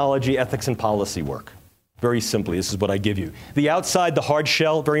 technology, ethics, and policy work. Very simply, this is what I give you. The outside, the hard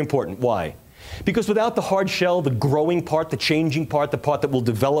shell, very important. Why? Because without the hard shell, the growing part, the changing part, the part that will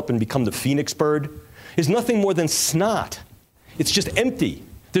develop and become the phoenix bird, is nothing more than snot. It's just empty.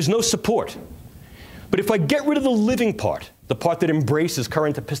 There's no support. But if I get rid of the living part, the part that embraces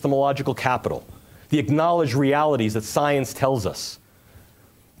current epistemological capital, the acknowledged realities that science tells us,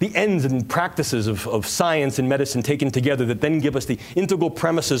 the ends and practices of science and medicine taken together that then give us the integral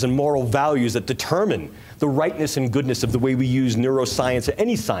premises and moral values that determine the rightness and goodness of the way we use neuroscience or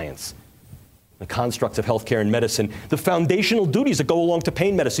any science, the constructs of healthcare and medicine, the foundational duties that go along to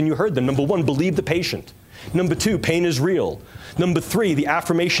pain medicine. You heard them. Number one, believe the patient. Number two, pain is real. Number three, the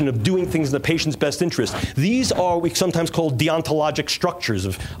affirmation of doing things in the patient's best interest. These are what we sometimes call deontologic structures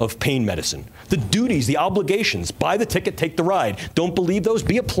of pain medicine. The duties, the obligations, buy the ticket, take the ride. Don't believe those?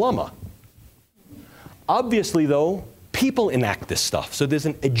 Be a plumber. Obviously, though, people enact this stuff, so there's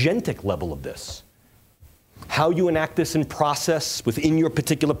an agentic level of this. How you enact this in process within your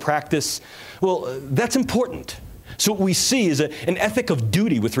particular practice, well, that's important. So what we see is an ethic of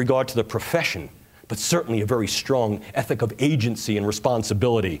duty with regard to the profession, but certainly a very strong ethic of agency and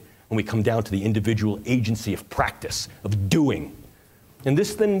responsibility when we come down to the individual agency of practice, of doing. And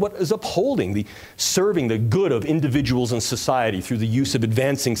this then what is upholding, the serving the good of individuals and society through the use of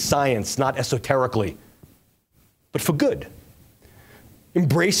advancing science, not esoterically, but for good.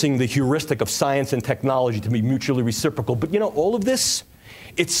 Embracing the heuristic of science and technology to be mutually reciprocal. But you know, all of this,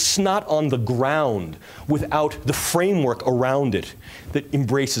 it's not on the ground without the framework around it that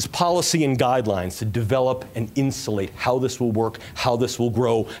embraces policy and guidelines to develop and insulate how this will work, how this will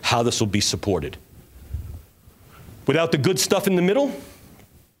grow, how this will be supported. Without the good stuff in the middle,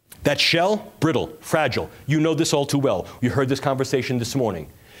 that shell, brittle, fragile. You know this all too well. You heard this conversation this morning.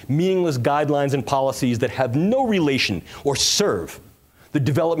 Meaningless guidelines and policies that have no relation or serve the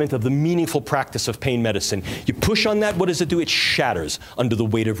development of the meaningful practice of pain medicine. You push on that, what does it do? It shatters under the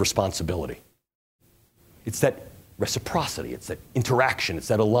weight of responsibility. It's that reciprocity, it's that interaction, it's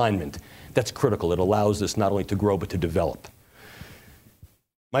that alignment that's critical. It allows this not only to grow, but to develop.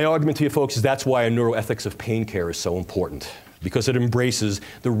 My argument to you folks is that's why a neuroethics of pain care is so important, because it embraces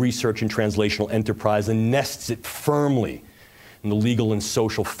the research and translational enterprise and nests it firmly in the legal and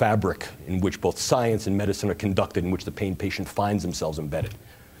social fabric in which both science and medicine are conducted, in which the pain patient finds themselves embedded.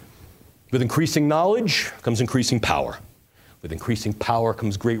 With increasing knowledge comes increasing power. With increasing power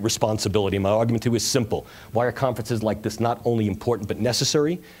comes great responsibility. My argument to you is simple. Why are conferences like this not only important but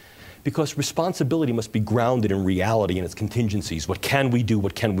necessary? Because responsibility must be grounded in reality and its contingencies. What can we do,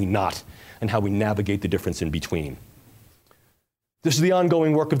 what can we not, and how we navigate the difference in between. This is the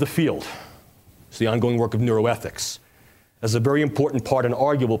ongoing work of the field. It's the ongoing work of neuroethics as a very important part, an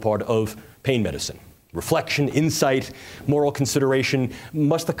arguable part of pain medicine. Reflection, insight, moral consideration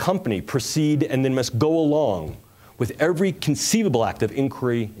must accompany, precede, and then must go along with every conceivable act of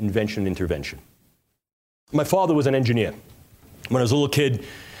inquiry, invention, and intervention. My father was an engineer. When I was a little kid,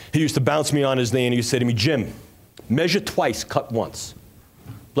 he used to bounce me on his knee and he used to say to me, "Jim, measure twice, cut once."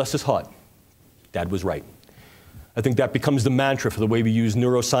 Bless his heart. Dad was right. I think that becomes the mantra for the way we use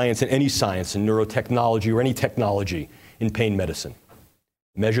neuroscience and any science and neurotechnology or any technology in pain medicine.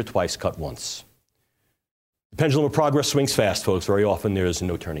 Measure twice, cut once. The pendulum of progress swings fast, folks. Very often there is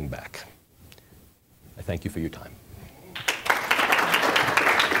no turning back. I thank you for your time.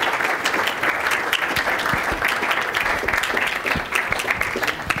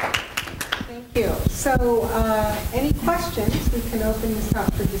 Thank you. So any questions? We can open this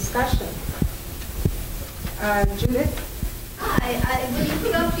up for discussion. Judith? Hi, when you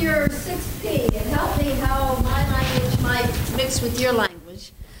put up your 6P, it helped me how my language might mix with your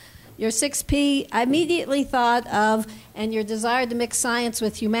language. Your 6P, I immediately thought of, and your desire to mix science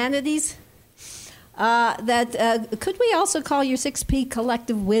with humanities. Could we also call your 6P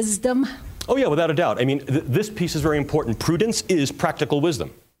collective wisdom? Oh yeah, without a doubt. I mean, this piece is very important. Prudence is practical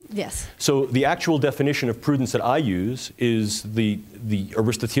wisdom. Yes. So the actual definition of prudence that I use is the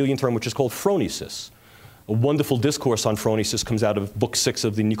Aristotelian term, which is called phronesis. A wonderful discourse on phronesis comes out of Book 6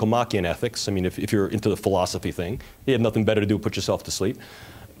 of the Nicomachean Ethics. I mean, if you're into the philosophy thing, you have nothing better to do, put yourself to sleep.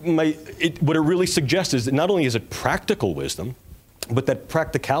 What it really suggests is that not only is it practical wisdom, but that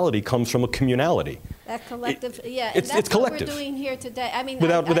practicality comes from a communality. That collective, it's collective. What we're doing here today. I mean,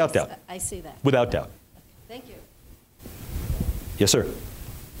 without doubt. I see that. Without doubt. Thank you. Yes, sir.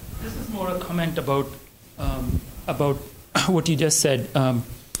 This is more a comment about what you just said.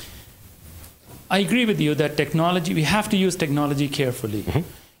 I agree with you that technology, we have to use technology carefully. Mm-hmm.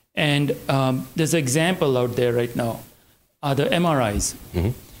 And there's an example out there right now, the MRIs. Mm-hmm.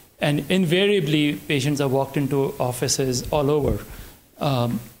 And invariably, patients have walked into offices all over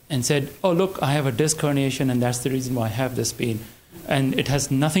and said, oh, look, I have a disc herniation, and that's the reason why I have this pain. And it has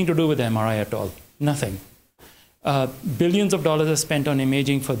nothing to do with the MRI at all. Nothing. Billions of dollars are spent on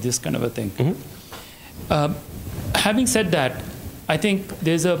imaging for this kind of a thing. Mm-hmm. Having said that, I think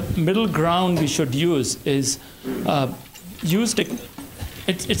there's a middle ground we should use is I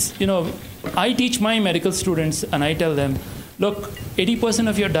teach my medical students and I tell them, look, 80%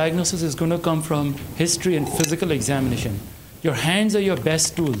 of your diagnosis is going to come from history and physical examination. Your hands are your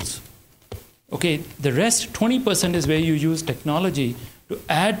best tools. Okay, the rest, 20%, is where you use technology to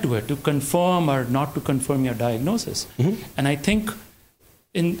add to it, to confirm or not to confirm your diagnosis. Mm-hmm. And I think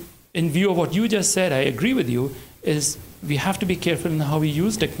in view of what you just said, I agree with you, is we have to be careful in how we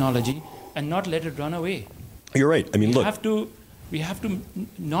use technology and not let it run away. You're right. I mean, we have to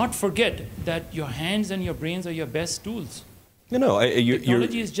not forget that your hands and your brains are your best tools.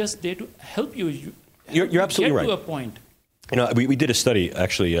 Technology is just there to help you. You're absolutely right. Get to a point. You know, we did a study,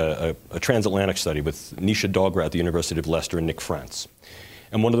 actually, a transatlantic study with Nisha Dogra at the University of Leicester and Nick France.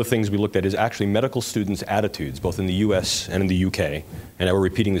 And one of the things we looked at is actually medical students' attitudes, both in the US and in the UK, and now we're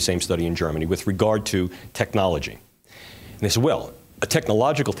repeating the same study in Germany, with regard to technology. And they said, well, a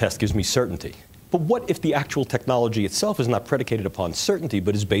technological test gives me certainty. But what if the actual technology itself is not predicated upon certainty,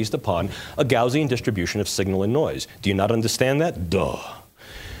 but is based upon a Gaussian distribution of signal and noise? Do you not understand that? Duh.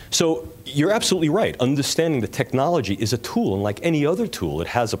 So you're absolutely right. Understanding that technology is a tool, and like any other tool, it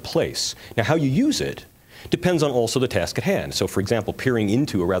has a place. Now, how you use it depends on also the task at hand. So, for example, peering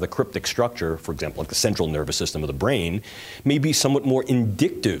into a rather cryptic structure, for example, like the central nervous system of the brain, may be somewhat more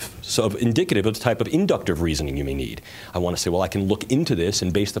indicative of the type of inductive reasoning you may need. I want to say, well, I can look into this,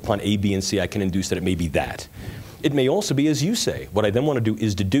 and based upon A, B, and C, I can induce that it may be that. It may also be, as you say, what I then want to do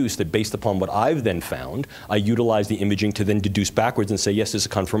is deduce that based upon what I've then found, I utilize the imaging to then deduce backwards and say, yes, this is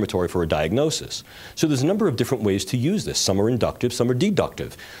confirmatory for a diagnosis. So there's a number of different ways to use this. Some are inductive, some are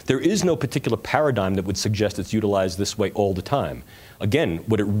deductive. There is no particular paradigm that would suggest it's utilized this way all the time. Again,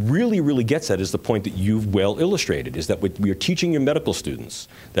 what it really, really gets at is the point that you've well illustrated, is that what we are teaching your medical students,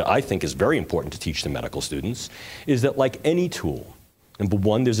 that I think is very important to teach the medical students, is that like any tool, number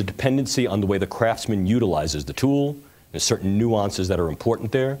one, there's a dependency on the way the craftsman utilizes the tool. There's certain nuances that are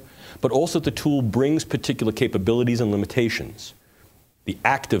important there. But also the tool brings particular capabilities and limitations. The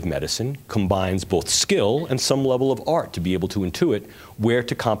active medicine combines both skill and some level of art to be able to intuit where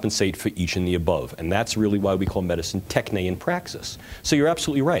to compensate for each and the above. And that's really why we call medicine techne in praxis. So you're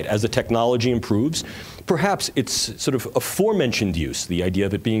absolutely right. As the technology improves, perhaps its sort of aforementioned use, the idea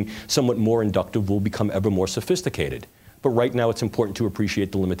of it being somewhat more inductive, will become ever more sophisticated. But right now it's important to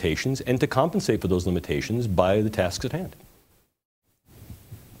appreciate the limitations and to compensate for those limitations by the tasks at hand.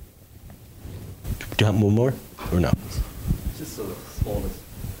 Do you have one more or no? Just a small.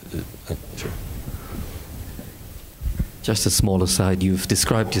 Sure. Just a small aside, you've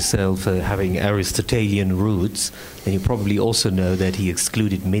described yourself having Aristotelian roots, and you probably also know that he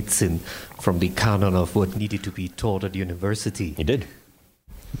excluded medicine from the canon of what needed to be taught at university. He did.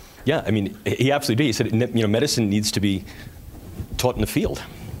 Yeah, I mean, he absolutely did. He said, medicine needs to be taught in the field.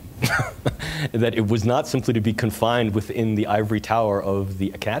 That it was not simply to be confined within the ivory tower of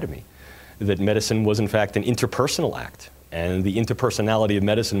the academy. That medicine was, in fact, an interpersonal act. And the interpersonality of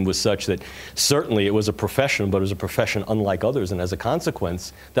medicine was such that certainly it was a profession, but it was a profession unlike others. And as a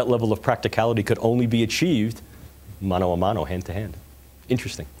consequence, that level of practicality could only be achieved mano a mano, hand to hand.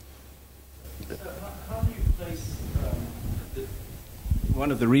 Interesting. How do you place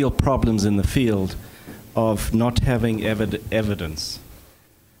one of the real problems in the field of not having evidence?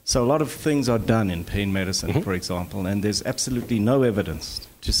 So a lot of things are done in pain medicine, for example, and there's absolutely no evidence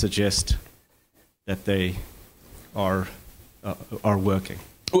to suggest that they are working.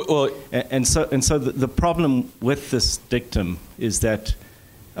 Well, and so the problem with this dictum is that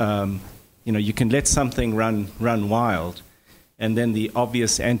you can let something run wild, and then the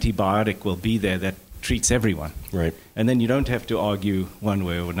obvious antibiotic will be there that treats everyone. Right. And then you don't have to argue one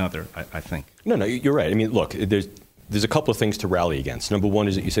way or another, I think. No, you're right. I mean, look, there's a couple of things to rally against. Number one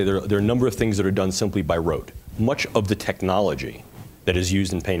is that you say there are a number of things that are done simply by rote. Much of the technology that is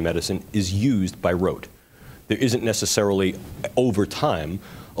used in pain medicine is used by rote. There isn't necessarily, over time,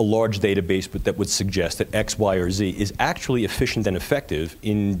 a large database that would suggest that X, Y, or Z is actually efficient and effective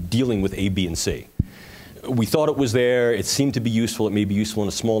in dealing with A, B, and C. We thought it was there. It seemed to be useful. It may be useful in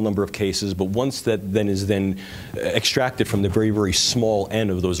a small number of cases, but once that then is extracted from the very, very small n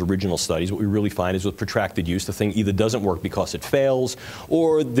of those original studies, what we really find is with protracted use, the thing either doesn't work because it fails,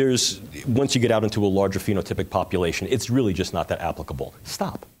 or once you get out into a larger phenotypic population, it's really just not that applicable.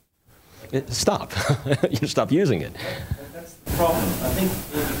 Stop. You stop using it. That's the problem. I think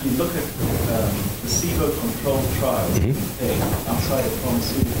if you look at placebo-controlled trials in pain outside of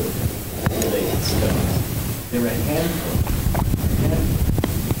pharmaceutical-related studies, there are a handful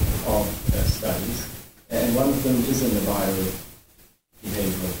of studies, and one of them is in the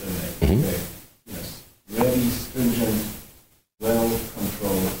biobehavioral domain, where really stringent,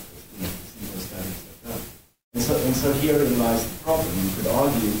 well-controlled placebo studies are done. And so herein lies the problem. You could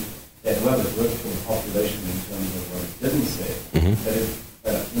argue that, well, it worked for the population in terms of what it didn't say,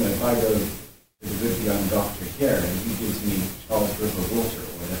 but if I go to the good young doctor here and he gives me Charles River water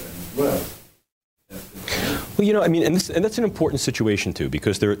or whatever, and it works. Well, I mean, and that's an important situation, too,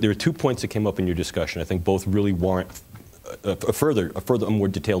 because there are 2 points that came up in your discussion. I think both really warrant a more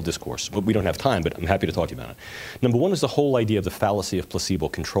detailed discourse. But we don't have time, but I'm happy to talk to you about it. Number one is the whole idea of the fallacy of placebo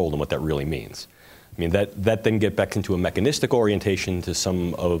control and what that really means. I mean, that then get back into a mechanistic orientation to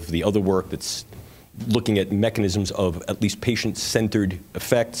some of the other work that's looking at mechanisms of at least patient-centered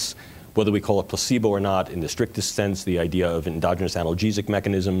effects, whether we call it placebo or not. In the strictest sense, the idea of endogenous analgesic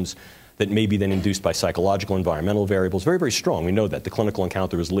mechanisms that may be then induced by psychological, environmental variables. Very, very strong. We know that. The clinical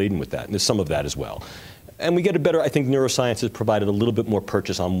encounter is laden with that, and there's some of that as well. And we get a better, I think neuroscience has provided a little bit more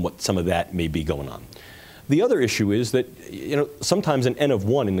purchase on what some of that may be going on. The other issue is that, sometimes an N of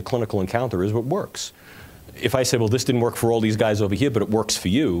 1 in the clinical encounter is what works. If I say, well, this didn't work for all these guys over here, but it works for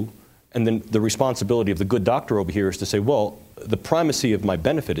you, and then the responsibility of the good doctor over here is to say, well, the primacy of my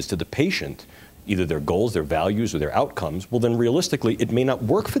benefit is to the patient, either their goals, their values, or their outcomes, well, then realistically, it may not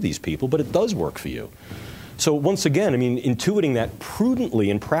work for these people, but it does work for you. So once again, I mean, intuiting that prudently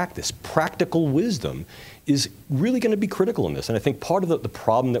in practice, practical wisdom, is really going to be critical in this. And I think part of the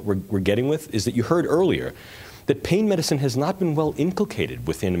problem that we're getting with is that you heard earlier that pain medicine has not been well inculcated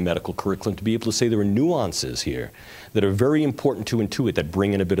within a medical curriculum to be able to say there are nuances here that are very important to intuit, that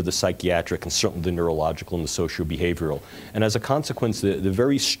bring in a bit of the psychiatric and certainly the neurological and the socio-behavioral. And as a consequence, the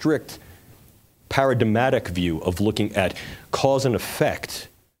very strict paradigmatic view of looking at cause and effect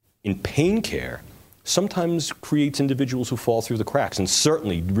in pain care sometimes creates individuals who fall through the cracks, and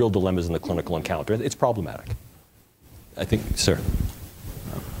certainly real dilemmas in the clinical encounter. It's problematic. I think, sir.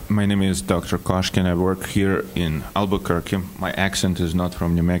 My name is Dr. Koshkin. I work here in Albuquerque. My accent is not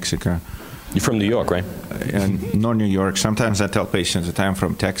from New Mexico. You're from New York, right? And not New York. Sometimes I tell patients that I'm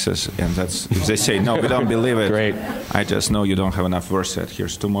from Texas, and if they say, no, we don't believe it. Great. I just know you don't have enough Versed.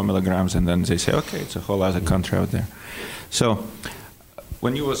 Here's 2 more milligrams, and then they say, okay, it's a whole other country out there. So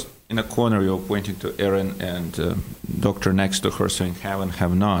when you was in a corner, you were pointing to Erin and doctor next to her saying have and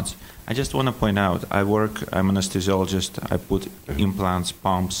have nots. I just want to point out, I'm an anesthesiologist. I put implants,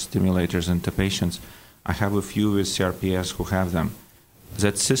 pumps, stimulators into patients. I have a few with CRPS who have them.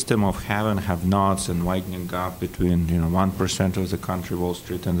 That system of have and have nots and widening gap between 1% of the country, Wall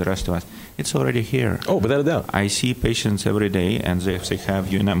Street, and the rest of us, it's already here. Oh, without a doubt. I see patients every day, and if they have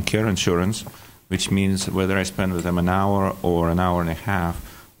UNM care insurance, which means whether I spend with them an hour or an hour and a half,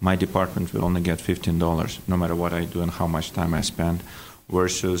 my department will only get $15, no matter what I do and how much time I spend,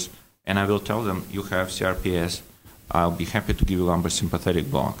 versus, and I will tell them, you have CRPS, I'll be happy to give you lumbar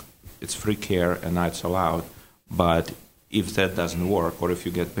sympathetic block. It's free care and it's allowed, but if that doesn't work, or if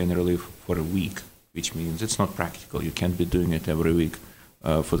you get pain relief for a week, which means it's not practical, you can't be doing it every week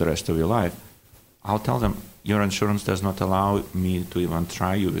for the rest of your life, I'll tell them, your insurance does not allow me to even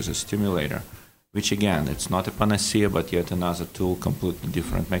try you with a stimulator, which again, it's not a panacea, but yet another tool, completely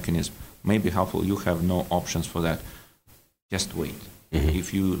different mechanism. May be helpful. You have no options for that. Just wait. Mm-hmm.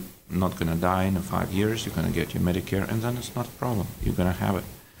 If you're not going to die in 5 years, you're going to get your Medicare, and then it's not a problem. You're going to have it.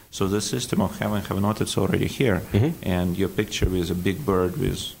 So the system of have and have not, it's already here. Mm-hmm. And your picture with a big bird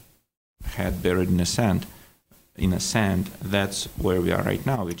with head buried in the sand, that's where we are right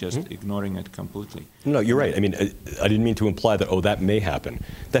now. We're just ignoring it completely. No, you're right. I mean, I didn't mean to imply that, that may happen.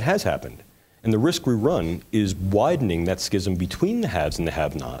 That has happened. And the risk we run is widening that schism between the haves and the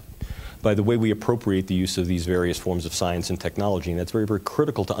have-not. by the way we appropriate the use of these various forms of science and technology, and that's very, very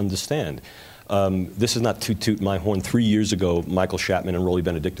critical to understand. This is not to toot my horn. 3 years ago, Michael Chapman and Rolly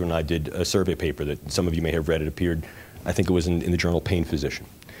Benedicto and I did a survey paper that some of you may have read. It appeared, I think it was in the journal Pain Physician.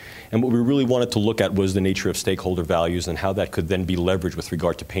 And what we really wanted to look at was the nature of stakeholder values and how that could then be leveraged with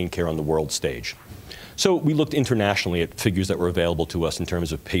regard to pain care on the world stage. So we looked internationally at figures that were available to us in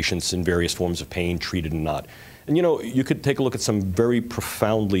terms of patients in various forms of pain, treated and not. And you know, you could take a look at some very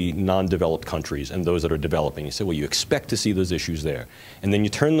profoundly non-developed countries and those that are developing. You say, well, you expect to see those issues there. And then you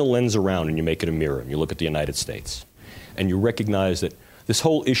turn the lens around and you make it a mirror and you look at the United States. And you recognize that this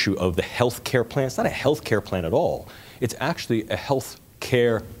whole issue of the health care plan, it's not a health care plan at all. It's actually a health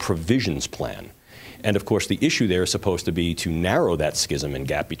care provisions plan. And of course, the issue there is supposed to be to narrow that schism and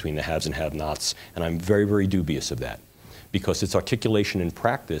gap between the haves and have-nots. And I'm very, very dubious of that, because its articulation in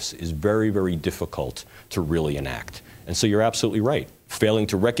practice is very, very difficult to really enact. And so you're absolutely right. Failing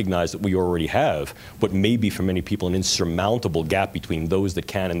to recognize that we already have what may be for many people an insurmountable gap between those that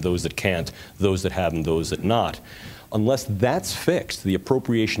can and those that can't, those that have and those that not. Unless that's fixed, the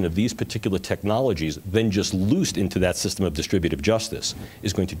appropriation of these particular technologies, then just loosed into that system of distributive justice,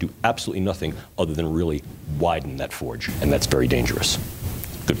 is going to do absolutely nothing other than really widen that forge. And that's very dangerous.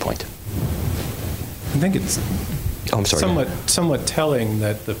 Good point. I think it's I'm sorry. somewhat telling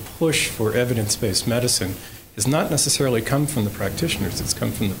that the push for evidence-based medicine has not necessarily come from the practitioners, it's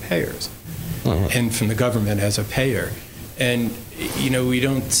come from the payers and from the government as a payer. And, you know, we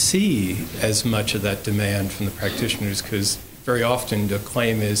don't see as much of that demand from the practitioners because very often the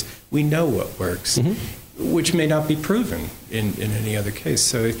claim is, we know what works, which may not be proven in any other case.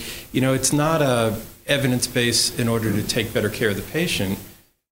 So, you know, it's not a evidence-based in order to take better care of the patient.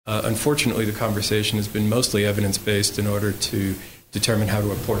 Unfortunately, the conversation has been mostly evidence-based in order to determine how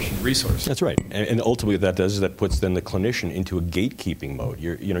to apportion resources. That's right. And ultimately what that does is that puts then the clinician into a gatekeeping mode.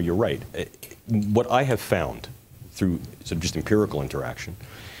 You're right. What I have found through sort of just empirical interaction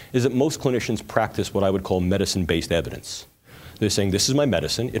is that most clinicians practice what I would call medicine-based evidence. They're saying, this is my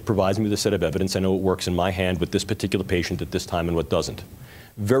medicine, it provides me with a set of evidence, I know it works in my hand with this particular patient at this time and what doesn't.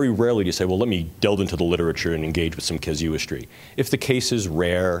 Very rarely do you say, well, let me delve into the literature and engage with some casuistry. If the case is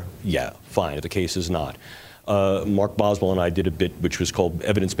rare, yeah, fine. If the case is not. Mark Boswell and I did a bit which was called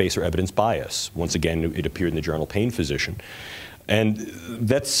evidence-based or evidence bias. Once again, it appeared in the journal Pain Physician. And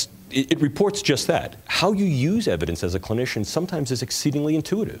it reports just that. How you use evidence as a clinician sometimes is exceedingly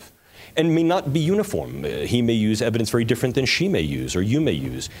intuitive and may not be uniform. He may use evidence very different than she may use or you may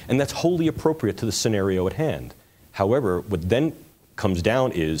use, and that's wholly appropriate to the scenario at hand. However, what then comes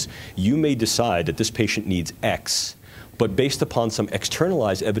down is you may decide that this patient needs X, but based upon some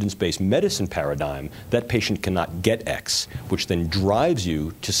externalized evidence-based medicine paradigm, that patient cannot get X, which then drives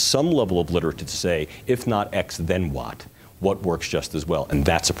you to some level of literature to say, if not X, then what? What works just as well? And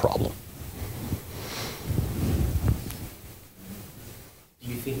that's a problem. Do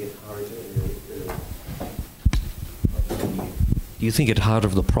you think at heart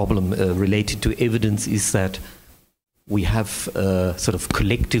of the problem related to evidence is that we have sort of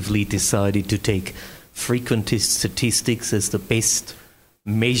collectively decided to take frequentist statistics as the best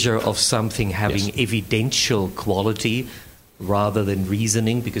measure of something having evidential quality rather than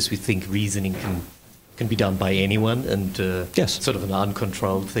reasoning, because we think reasoning can be done by anyone and sort of an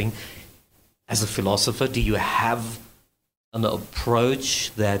uncontrolled thing. As a philosopher, do you have an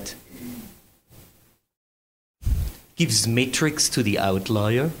approach that gives metrics to the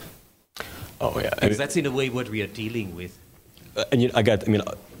outlier? Oh yeah, because that's in a way what we are dealing with. And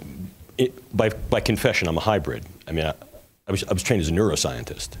by confession, I'm a hybrid. I mean, I was trained as a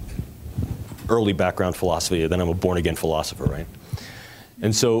neuroscientist. Early background philosophy, then I'm a born-again philosopher, right?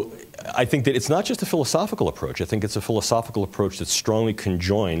 And so I think that it's not just a philosophical approach. I think it's a philosophical approach that's strongly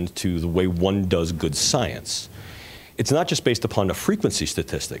conjoined to the way one does good science. It's not just based upon a frequency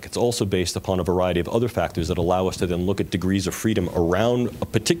statistic. It's also based upon a variety of other factors that allow us to then look at degrees of freedom around a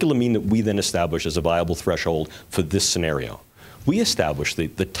particular mean that we then establish as a viable threshold for this scenario. We establish the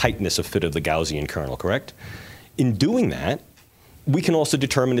tightness of fit of the Gaussian kernel, correct? In doing that, we can also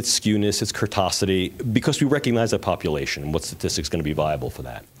determine its skewness, its kurtosity, because we recognize that population and what statistic is going to be viable for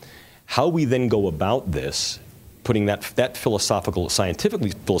that. How we then go about this, putting that philosophical,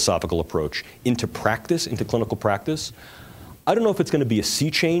 scientifically philosophical approach into practice, into clinical practice, I don't know if it's going to be a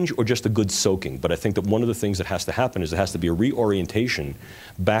sea change or just a good soaking, but I think that one of the things that has to happen is there has to be a reorientation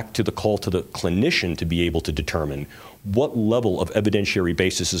back to the call to the clinician to be able to determine what level of evidentiary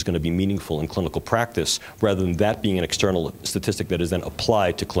basis is going to be meaningful in clinical practice, rather than that being an external statistic that is then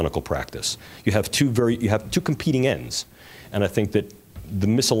applied to clinical practice. You have two competing ends, and I think that the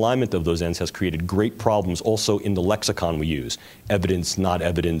misalignment of those ends has created great problems also in the lexicon we use. Evidence, not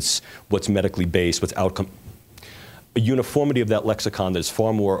evidence, what's medically based, what's outcome. A uniformity of that lexicon that is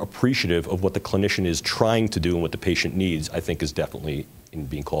far more appreciative of what the clinician is trying to do and what the patient needs, I think is definitely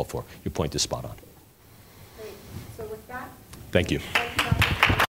being called for. Your point is spot on. Great. So with that, thank you. thank you, Dr.